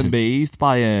Round two. amazed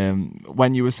by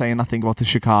when you were saying that thing about the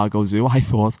Chicago Zoo. I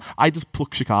thought I just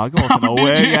plucked Chicago out of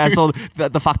nowhere. Did you? Yeah, so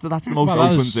the fact that that's the most Well, that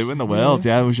open was- zoo in the world,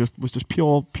 yeah, was just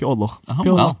pure luck. Oh,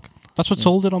 Pure well. luck. That's what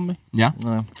sold it on me. Yeah.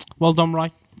 Well done,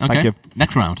 Ryan. Okay. Thank you.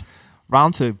 Next round.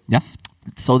 Round 2. Yes.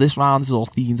 So this round is all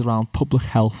themed around public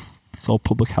health. So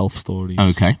public health stories.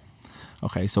 Okay.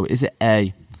 Okay, so is it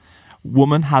A,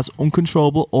 woman has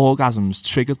uncontrollable orgasms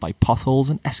triggered by potholes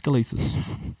and escalators?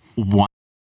 Wow.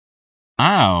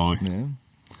 Yeah.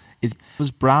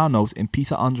 Was brown note in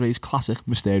Peter Andre's classic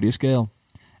Mysterious Girl?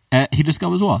 He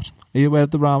discovers what? Are you aware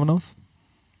of the brown note?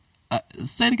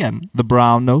 Say it again. The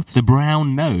brown note? The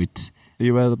brown note. Are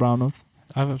you aware of the brown note?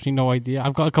 I've actually no idea.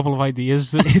 I've got a couple of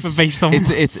ideas based on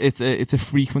It's a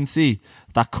frequency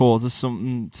that causes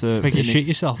something to make you shit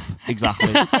yourself.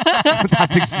 Exactly.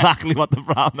 That's exactly what the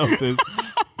brown note is.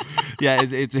 Yeah,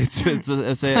 it's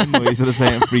a certain noise at a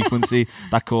certain frequency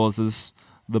that causes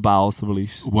the bowels to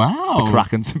release. Wow. The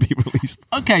kraken to be released.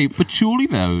 Okay, but surely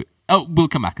though. Oh, we'll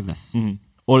come back to this. Mm.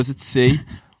 Or is it C?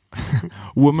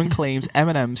 Woman claims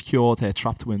M&M's cured her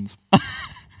trapped twins.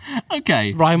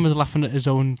 Okay. Ryan was laughing at his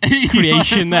own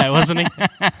creation there, wasn't he?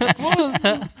 It's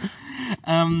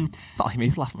not like me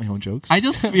to laugh at my own jokes. I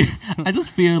just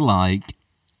feel like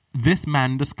this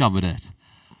man discovered it.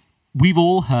 we've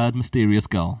all heard Mysterious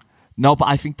Girl. No, but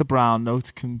I think the brown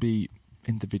note can be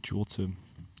individual too.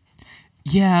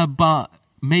 Yeah, but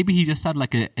maybe he just had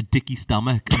like a dicky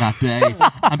stomach that day,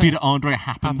 and Peter Andre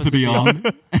happened to be on.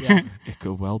 Yeah. It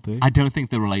could well be. I don't think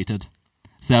they're related.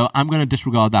 So I'm going to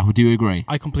disregard that. Would you agree?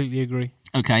 I completely agree.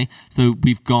 Okay, so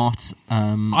we've got...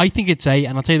 I think it's A,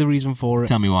 and I'll tell you the reason for it.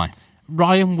 tell me why.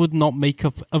 Ryan would not make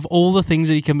up, of all the things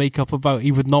that he can make up about,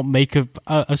 he would not make up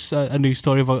a new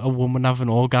story about a woman having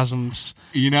orgasms.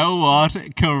 You know what?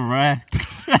 Correct.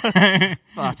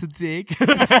 That's a dig. No,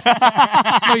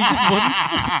 he just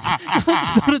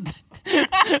wouldn't.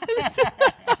 It's not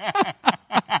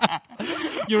a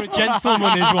You're a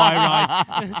gentleman is why,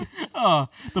 Ryan. Oh,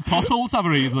 the potholes have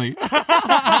her easily.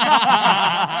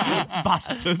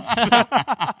 Bastards.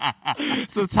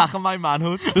 It's attacking my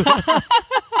manhood.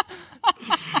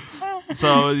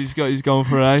 So he's going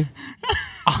for A.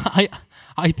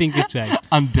 I think it's A.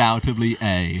 Undoubtedly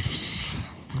A.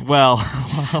 Well,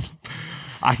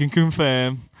 I can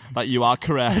confirm that you are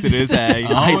correct. It is A.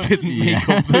 I didn't make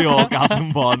up the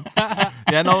orgasm one.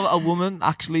 Yeah, no, a woman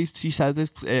actually, she said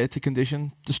it's a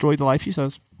condition, destroyed the life, she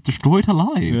says. Destroyed her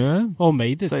life. Yeah. Or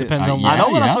made it, So, depending on yeah. I know,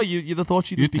 what. but that's yeah. what you'd have thought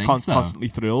she'd You'd just be think so. constantly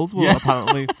thrilled. Well, Yeah.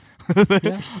 apparently.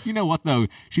 Yeah. You know what, though?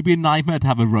 She'd be a nightmare to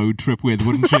have a road trip with,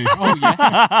 wouldn't she? Oh,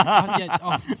 yeah. Yeah.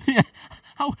 Oh. Yeah.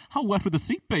 How wet would the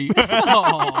seat be?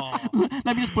 Oh.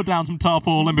 Let me just put down some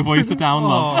tarpaulin before you sit down,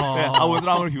 love. Yeah, I wonder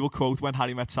how many people quote when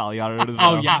Harry met Sally at it as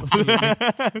well. Oh, yeah, absolutely.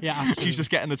 Yeah, absolutely. She's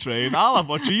just getting the train. I'll have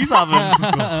what she's having.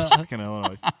 Fucking hell, all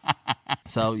right.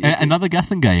 So, Another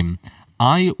guessing game.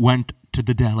 I went to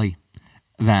the deli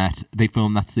that they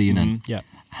filmed that scene in. Yeah.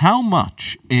 How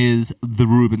much is the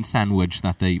Reuben sandwich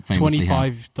that they famously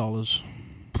have? $25.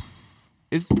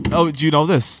 do you know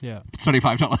this? Yeah. It's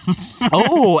 $25.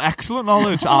 Oh, excellent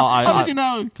knowledge. How did you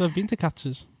know? Because I've been to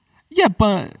Katz's. Yeah,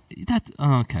 but that...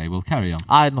 Okay, we'll carry on.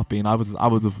 I had not been. I would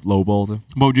have lowballed it.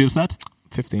 What would you have said?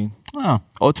 15. Oh,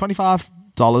 Oh, $25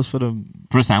 for them.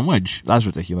 for a sandwich. That's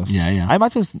ridiculous. Yeah, yeah. I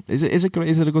imagine. Is it a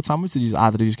good sandwich? Did you get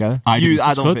it? I didn't. I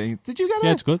It's don't good. think. Did you get it?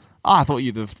 Yeah, it's good. Oh, I thought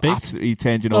you'd have big. absolutely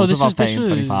turned your No, nose this off is- this paying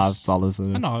is-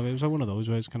 $25. I know, it was like one of those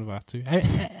where it's kind of had to.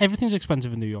 Everything's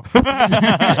expensive in New York.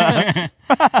 Fair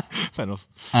enough.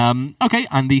 Okay,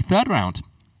 and the third round.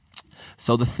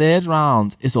 So the third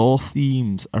round is all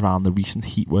themed around the recent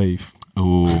heat wave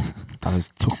Oh, that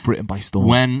has took Britain by storm.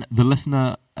 when the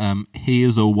listener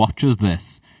hears or watches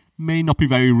this, may not be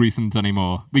very recent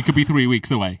anymore. We could be 3 weeks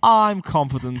away. I'm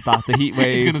confident that the heat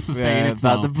wave gonna sustain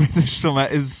itself. that the British summer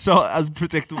is so as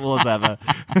predictable as ever.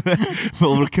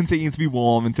 will continue to be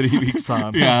warm in 3 weeks'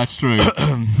 time. Yeah, that's true.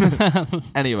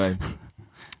 Anyway,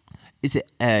 is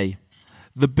it A?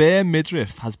 The bare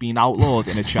midriff has been outlawed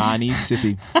in a Chinese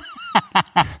city.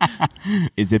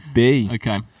 Is it B?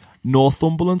 Okay.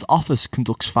 Northumberland's office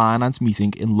conducts finance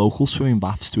meeting in local swimming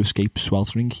baths to escape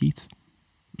sweltering heat.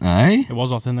 Eh? It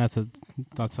was hot in there,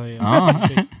 that's how you... Oh.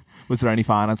 Was there any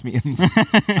finance meetings?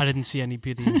 I didn't see any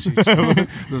PD in suits.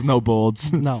 There's no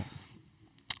boards. No.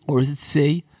 Or is it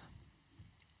C?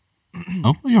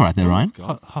 Oh, you're right there, Ryan.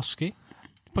 Husky.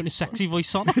 Putting a sexy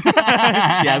voice on.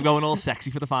 Yeah, I'm going all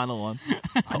sexy for the final one.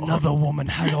 Another woman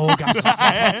has orgasm.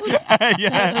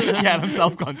 yeah, I'm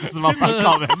self-conscious about that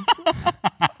comment.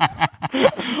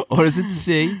 Or is it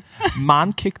C?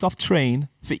 Man kicked off train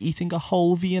for eating a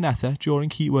whole Viennetta during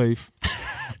heatwave.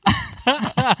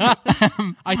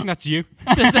 I think that's you.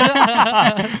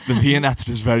 The Viennetta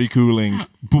is very cooling.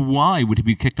 But why would he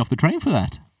be kicked off the train for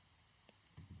that?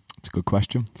 It's a good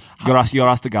question. You're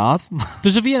asked the guard.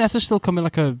 Does a Viennetta still come in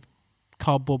like a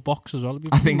cardboard box as well?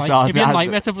 I think so. It'd be a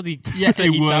nightmare to bloody Yes, it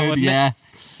eat that, would. wouldn't it? Yeah,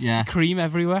 yeah. Cream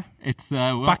everywhere. It's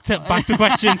well, Back to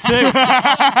question 2.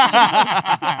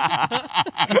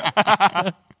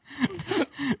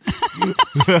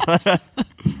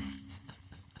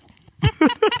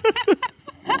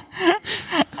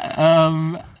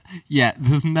 Yeah,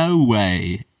 there's no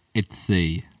way it's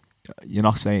C. You're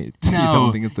not saying it. No, You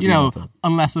don't think it's the Viennetta.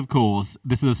 unless of course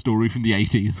this is a story from the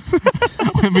 80s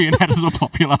when Viennettas were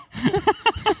popular.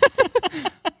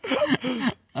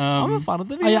 I'm a fan of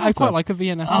the I Viennetta. quite like a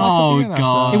Viennetta. Oh Viennetta.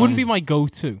 god, It wouldn't be my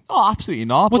go-to. Oh, absolutely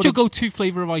not. What's But your go-to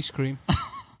flavour of ice cream?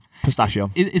 pistachio?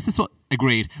 Is this what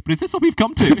agreed? But is this what we've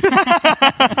come to?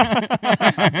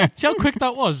 See how quick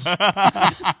that was?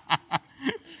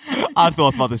 I've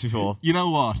thought about this before. You know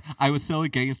what? I was so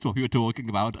against what we were talking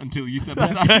about until you said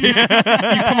pistachio. You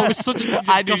come up with such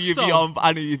I knew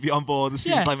gusto. you'd be on board as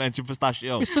soon as Yeah. I mentioned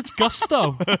pistachio. With such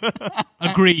gusto.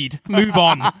 Agreed. Move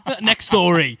on. Next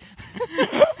story.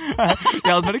 Yeah, it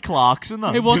was very Clarkson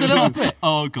though. It was a little bit.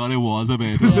 Oh god, it was a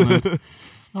bit. Wasn't it?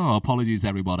 Oh, apologies,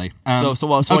 everybody. So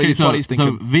what are you so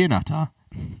thinking? Viennetta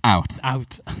Out.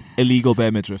 Out. Illegal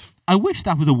bare midriff. I wish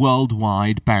that was a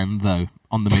worldwide ban, though,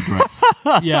 on the midriff.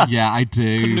 Yeah. Yeah, I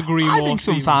do. Couldn't agree more. I think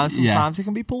Stephen. sometimes Yeah. it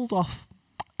can be pulled off.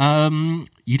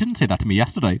 You didn't say that to me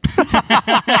yesterday.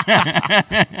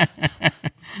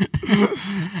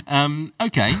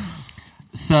 Okay.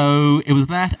 So it was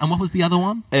that, and what was the other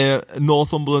one?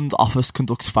 Northumberland office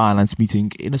conducts finance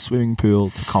meeting in a swimming pool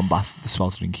to combat the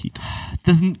sweltering heat.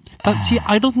 See,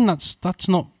 I don't think that's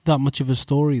not that much of a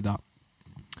story. That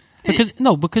because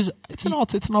It's an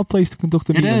odd place to conduct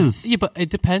a It meeting. is. yeah, but it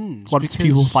depends. What, it's because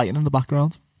people fighting in the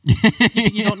background?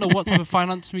 you don't know what type of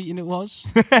finance meeting it was.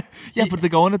 Yeah, but they're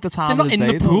going at the time They're of not the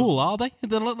in day. the pool, are they?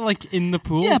 They're not like in the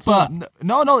pool. Yeah, So- but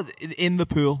No, in the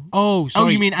pool. oh, oh,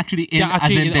 sorry. you mean actually in? Yeah,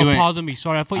 actually, as in they were pardon me.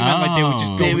 Sorry, I thought you meant like they were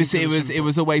just Oh. going. It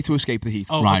was a way to escape the heat.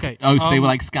 Oh, right. okay. Oh, so they were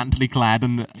like scantily clad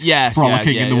and Yes,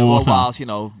 frolicking in the water. Whilst,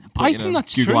 I think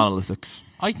that's Google true. Analytics.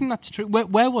 I think that's true.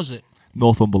 Where was it?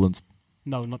 Northumberland.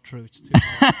 No, not true. It's too.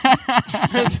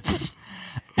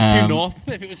 It's too Um, north.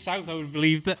 If it was south, I would have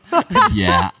believed it.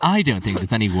 Yeah, I don't think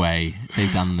there's any way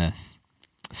they've done this.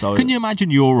 So Can you imagine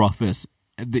your office?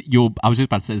 I was just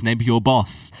about to say his name, but your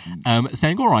boss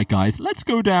saying, "All right, guys, let's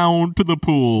go down to the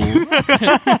pool."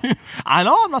 I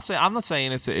know. I'm not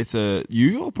saying it's a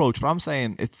usual approach, but I'm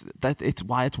saying it's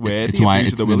why it's weird. It's why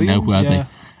it's noteworthy. Yeah.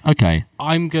 Okay,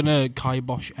 I'm gonna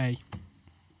kibosh A.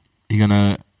 you're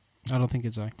gonna. I don't think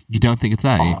it's A. You don't think it's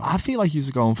A? Oh, I feel like you're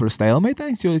going for a stalemate.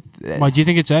 Thanks. Why do you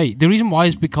think it's A? The reason why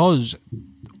is because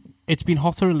it's been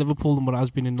hotter in Liverpool than what it has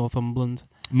been in Northumberland.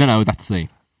 No, that's C.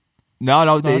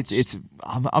 No. That's- It's.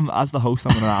 I'm as the host.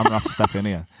 I'm gonna have to step in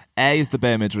here. A is the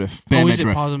bare midriff. Bare oh, is it?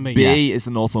 midriff. Pardon me. B is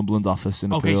the Northumberland office in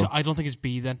the Okay, pool. so I don't think it's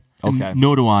B then. Okay.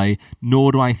 Nor do I.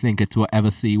 Nor do I think it's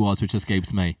whatever C was, which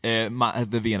escapes me. The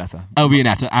Viennetta. Oh,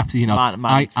 Viennetta, absolutely not.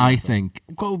 Man, it's I Viennetta. think.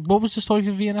 What was the story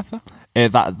for Viennetta?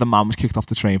 That the man was kicked off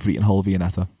the train for eating whole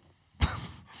Viennetta.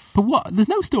 But what? There's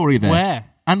no story there. Where?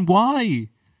 And why?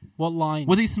 What line?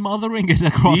 Was he smothering it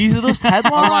across? These are just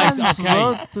headlines. Alright,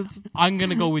 okay. So, I'm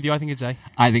gonna go with you. I think it's A.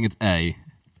 I think it's A.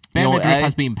 Bare know, midriff A?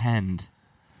 has been penned.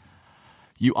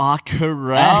 You are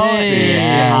correct. Hey.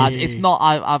 Yes. It's not.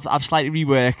 I've slightly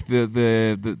reworked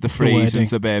the phrase wording.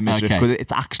 into bare midriff Okay. because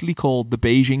it's actually called the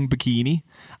Beijing bikini,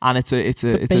 and it's a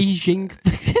Beijing.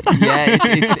 yeah,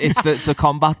 it's to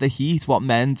combat the heat. What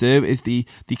men do is they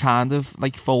kind of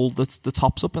like fold the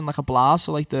tops up in like a blouse,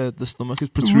 so like the stomach is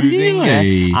protruding.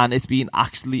 Really? Yeah, and it's been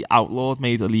actually outlawed,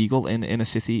 made illegal in a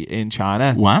city in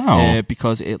China. Wow.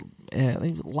 Because it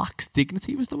lacks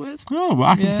dignity was the word. Oh, well,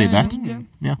 I can see that. Yeah.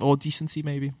 Yeah. Or decency,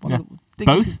 maybe. Yeah.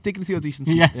 Both? Dignity or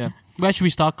decency. Yeah. Where should we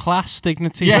start? Class,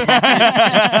 dignity. Yeah.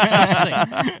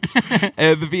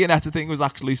 The Viennetta thing was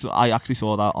actually. I actually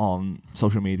saw that on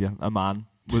social media. A man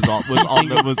was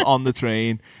on the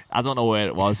train. I don't know where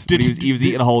it was. But he was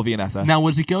eating a whole Viennetta. Now,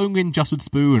 was he going in just with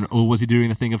spoon, or was he doing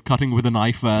the thing of cutting with a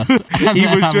knife first?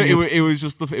 It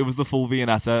was the full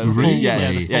Viennetta. Really?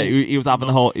 Yeah. He was having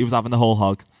the whole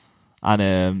hog.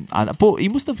 And but he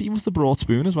must have brought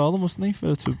spoon as well, mustn't he?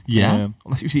 Yeah.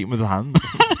 Unless he was eating with his hand.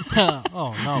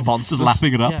 Oh no! Monsters. Just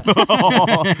lapping it up.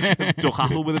 Yeah. Duck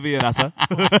apple with a Viennetta.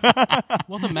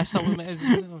 What a mess that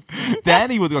was. Then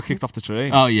he would have got kicked off the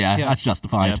train. Oh yeah, Yeah. that's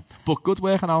justified. Yeah. But good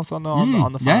working out on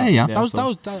the Yeah, yeah. That was.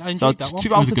 I enjoyed that so one. 2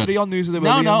 That was out of good. 3 on News of the No,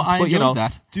 Williams. no, I but, enjoyed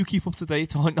that. Do keep up to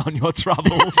date on your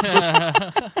travels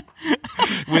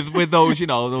with those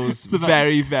those about-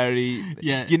 very very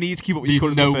Yeah. you need to keep up with These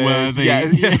your current affairs. noteworthy. Yeah,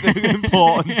 the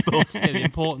important stuff Yeah, the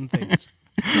important things.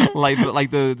 like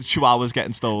the chihuahuas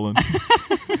getting stolen.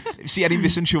 See any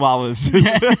missing chihuahuas?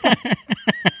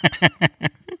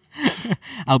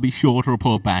 I'll be sure to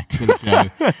report back to the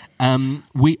show.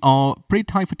 We are pretty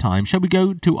tight for time. Shall we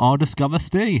go to our Discover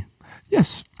Steve?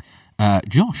 Yes.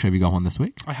 Josh, have you got one this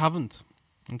week? I haven't.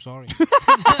 I'm sorry. This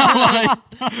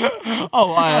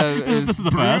is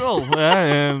a first. brutal.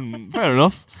 Yeah, fair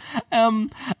enough.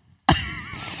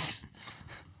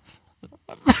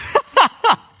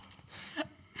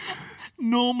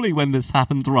 Normally when this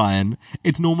happens, Ryan,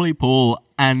 it's normally Paul,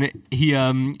 and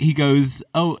he goes,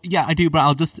 "Oh yeah, I do, but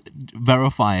I'll just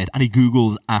verify it," and he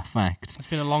Googles affect. It's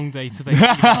been a long day today.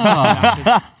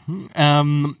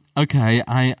 Okay,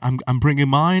 I'm bringing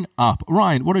mine up.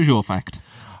 Ryan, what is your fact?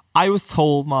 I was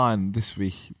told mine this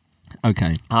week, Okay,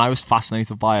 and I was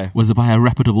fascinated by it. was it by a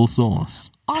reputable source?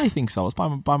 I think so. It's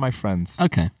by my friends.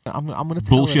 Okay, I'm going to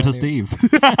tell bullshitter it anyway.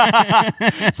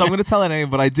 Steve. So I'm going to tell it anyway,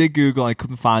 but I did Google and I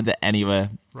couldn't find it anywhere.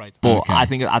 Right. But Okay. I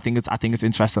think it's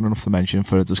interesting enough to mention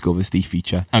for a Discover Steve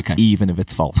feature, Okay. even if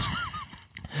it's false.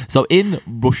 So in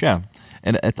Russia,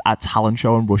 at a talent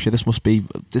show in Russia, this must be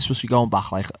going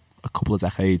back like a couple of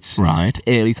decades. Right.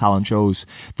 Early talent shows.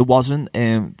 There wasn't.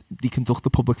 They conduct the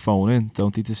public phone-in,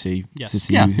 don't they, to see Yes. to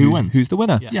see Yeah, who wins. who's the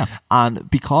winner. Yeah. Yeah. And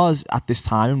because at this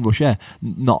time in Russia,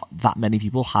 not that many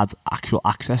people had actual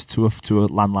access to a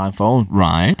landline phone,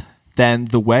 Right. then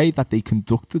the way that they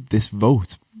conducted this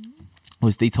vote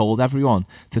was they told everyone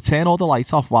to turn all the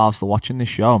lights off whilst they're watching this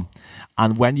show,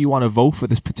 and when you want to vote for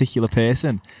this particular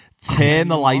person, turn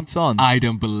the lights on. I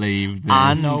don't believe this.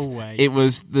 And No way. it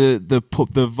was the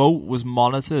vote was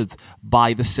monitored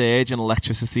by the surge in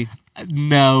electricity,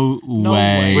 No way.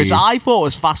 way. which I thought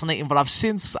was fascinating. But I've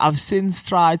since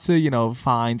tried to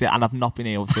find it, and I've not been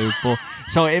able to. But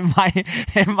so it might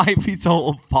be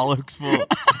total bollocks. But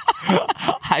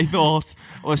I thought,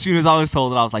 well, as soon as I was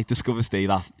told it, I was like, discover stay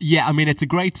that Yeah, I mean, it's a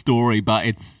great story, but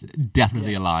it's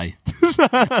definitely a lie.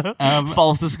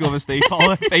 false discover stay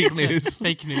fake news.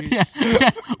 Fake news.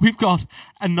 Yeah, we've got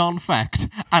a non-fact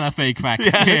and a fake fact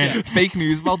here. Fake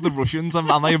news about the Russians. I'm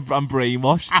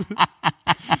brainwashed.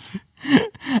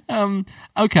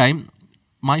 Okay,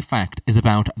 my fact is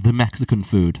about the Mexican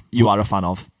food. You are a fan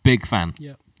of. Big fan.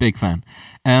 Yeah. Big fan.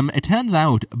 It turns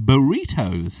out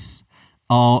burritos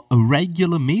are a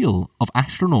regular meal of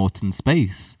astronauts in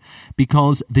space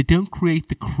because they don't create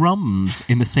the crumbs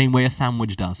in the same way a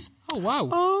sandwich does. Oh wow.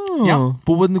 Oh, Yeah.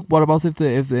 But what about if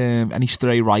any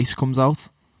stray rice comes out?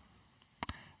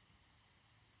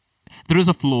 There is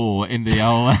a flaw in the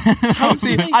old...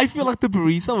 See, I feel like the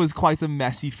burrito is quite a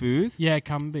messy food. Yeah, it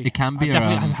can be. It can be,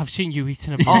 I've seen you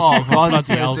eating a burrito. Oh, before. God, Bloody it's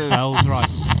hell's a- bells, right?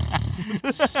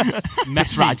 It's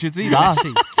a tragedy, that.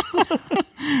 Messy.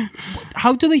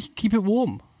 How do they keep it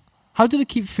warm? How do they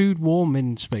keep food warm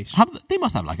in space? They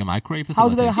must have like a microwave How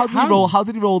facility. do they how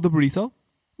did he roll the burrito?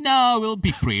 No, it'll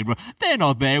be pre. They're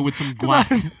not there with some guac,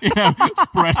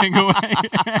 spreading away.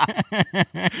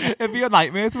 It'd be a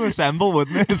nightmare to assemble,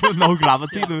 wouldn't it? With no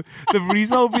gravity. The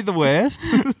burrito would be the worst.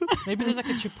 Maybe there's like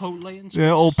a Chipotle in space.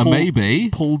 Yeah, or Maybe.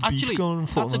 pulled Actually, beef going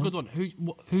that's a good one. Who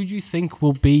do you think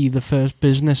will be the first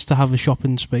business to have a shop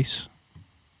in space?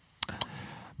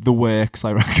 The Works,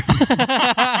 I reckon.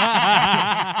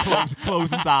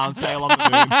 Closing down, sale on the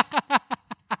moon.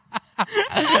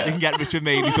 You can get Richard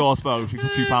Mady's autobiography for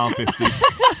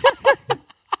 £2.50.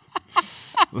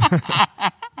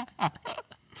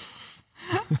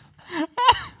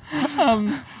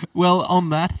 Well, on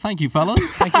that, thank you, fellas.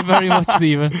 Thank you very much,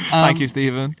 Stephen. Thank you,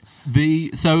 Stephen.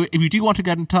 So if you do want to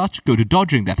get in touch, go to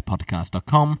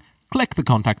dodgingdeathpodcast.com, click the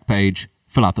contact page,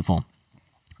 fill out the form.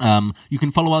 You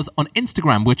can follow us on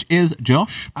Instagram, which is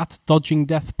Josh. At Dodging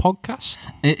Death Podcast.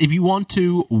 If you want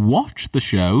to watch the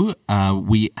show,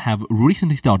 we have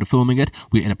recently started filming it.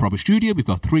 We're in a proper studio. We've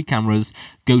got 3 cameras.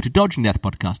 Go to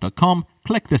dodgingdeathpodcast.com,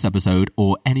 click this episode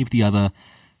or any of the other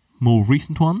more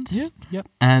recent ones. Yep.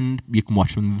 And you can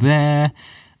watch them there.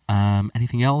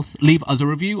 Anything else? Leave us a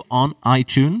review on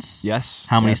iTunes. Yes.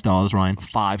 How many Yeah. stars, Ryan?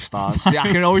 5 stars. See, I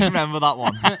can always remember that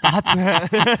one. That's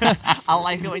I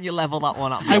like it when you level that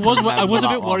one up. I was a Remember bit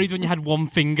that one. worried when you had one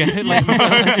finger.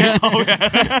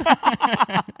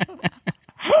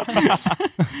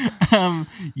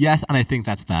 Yes, and I think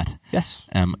that's that. Yes.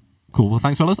 Cool. Well,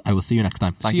 thanks, fellas. I will see you next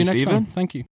time. Thank See you, you next Stephen. time.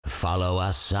 Thank you. Follow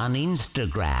us on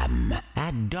Instagram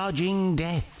at Dodging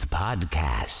Death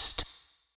Podcast.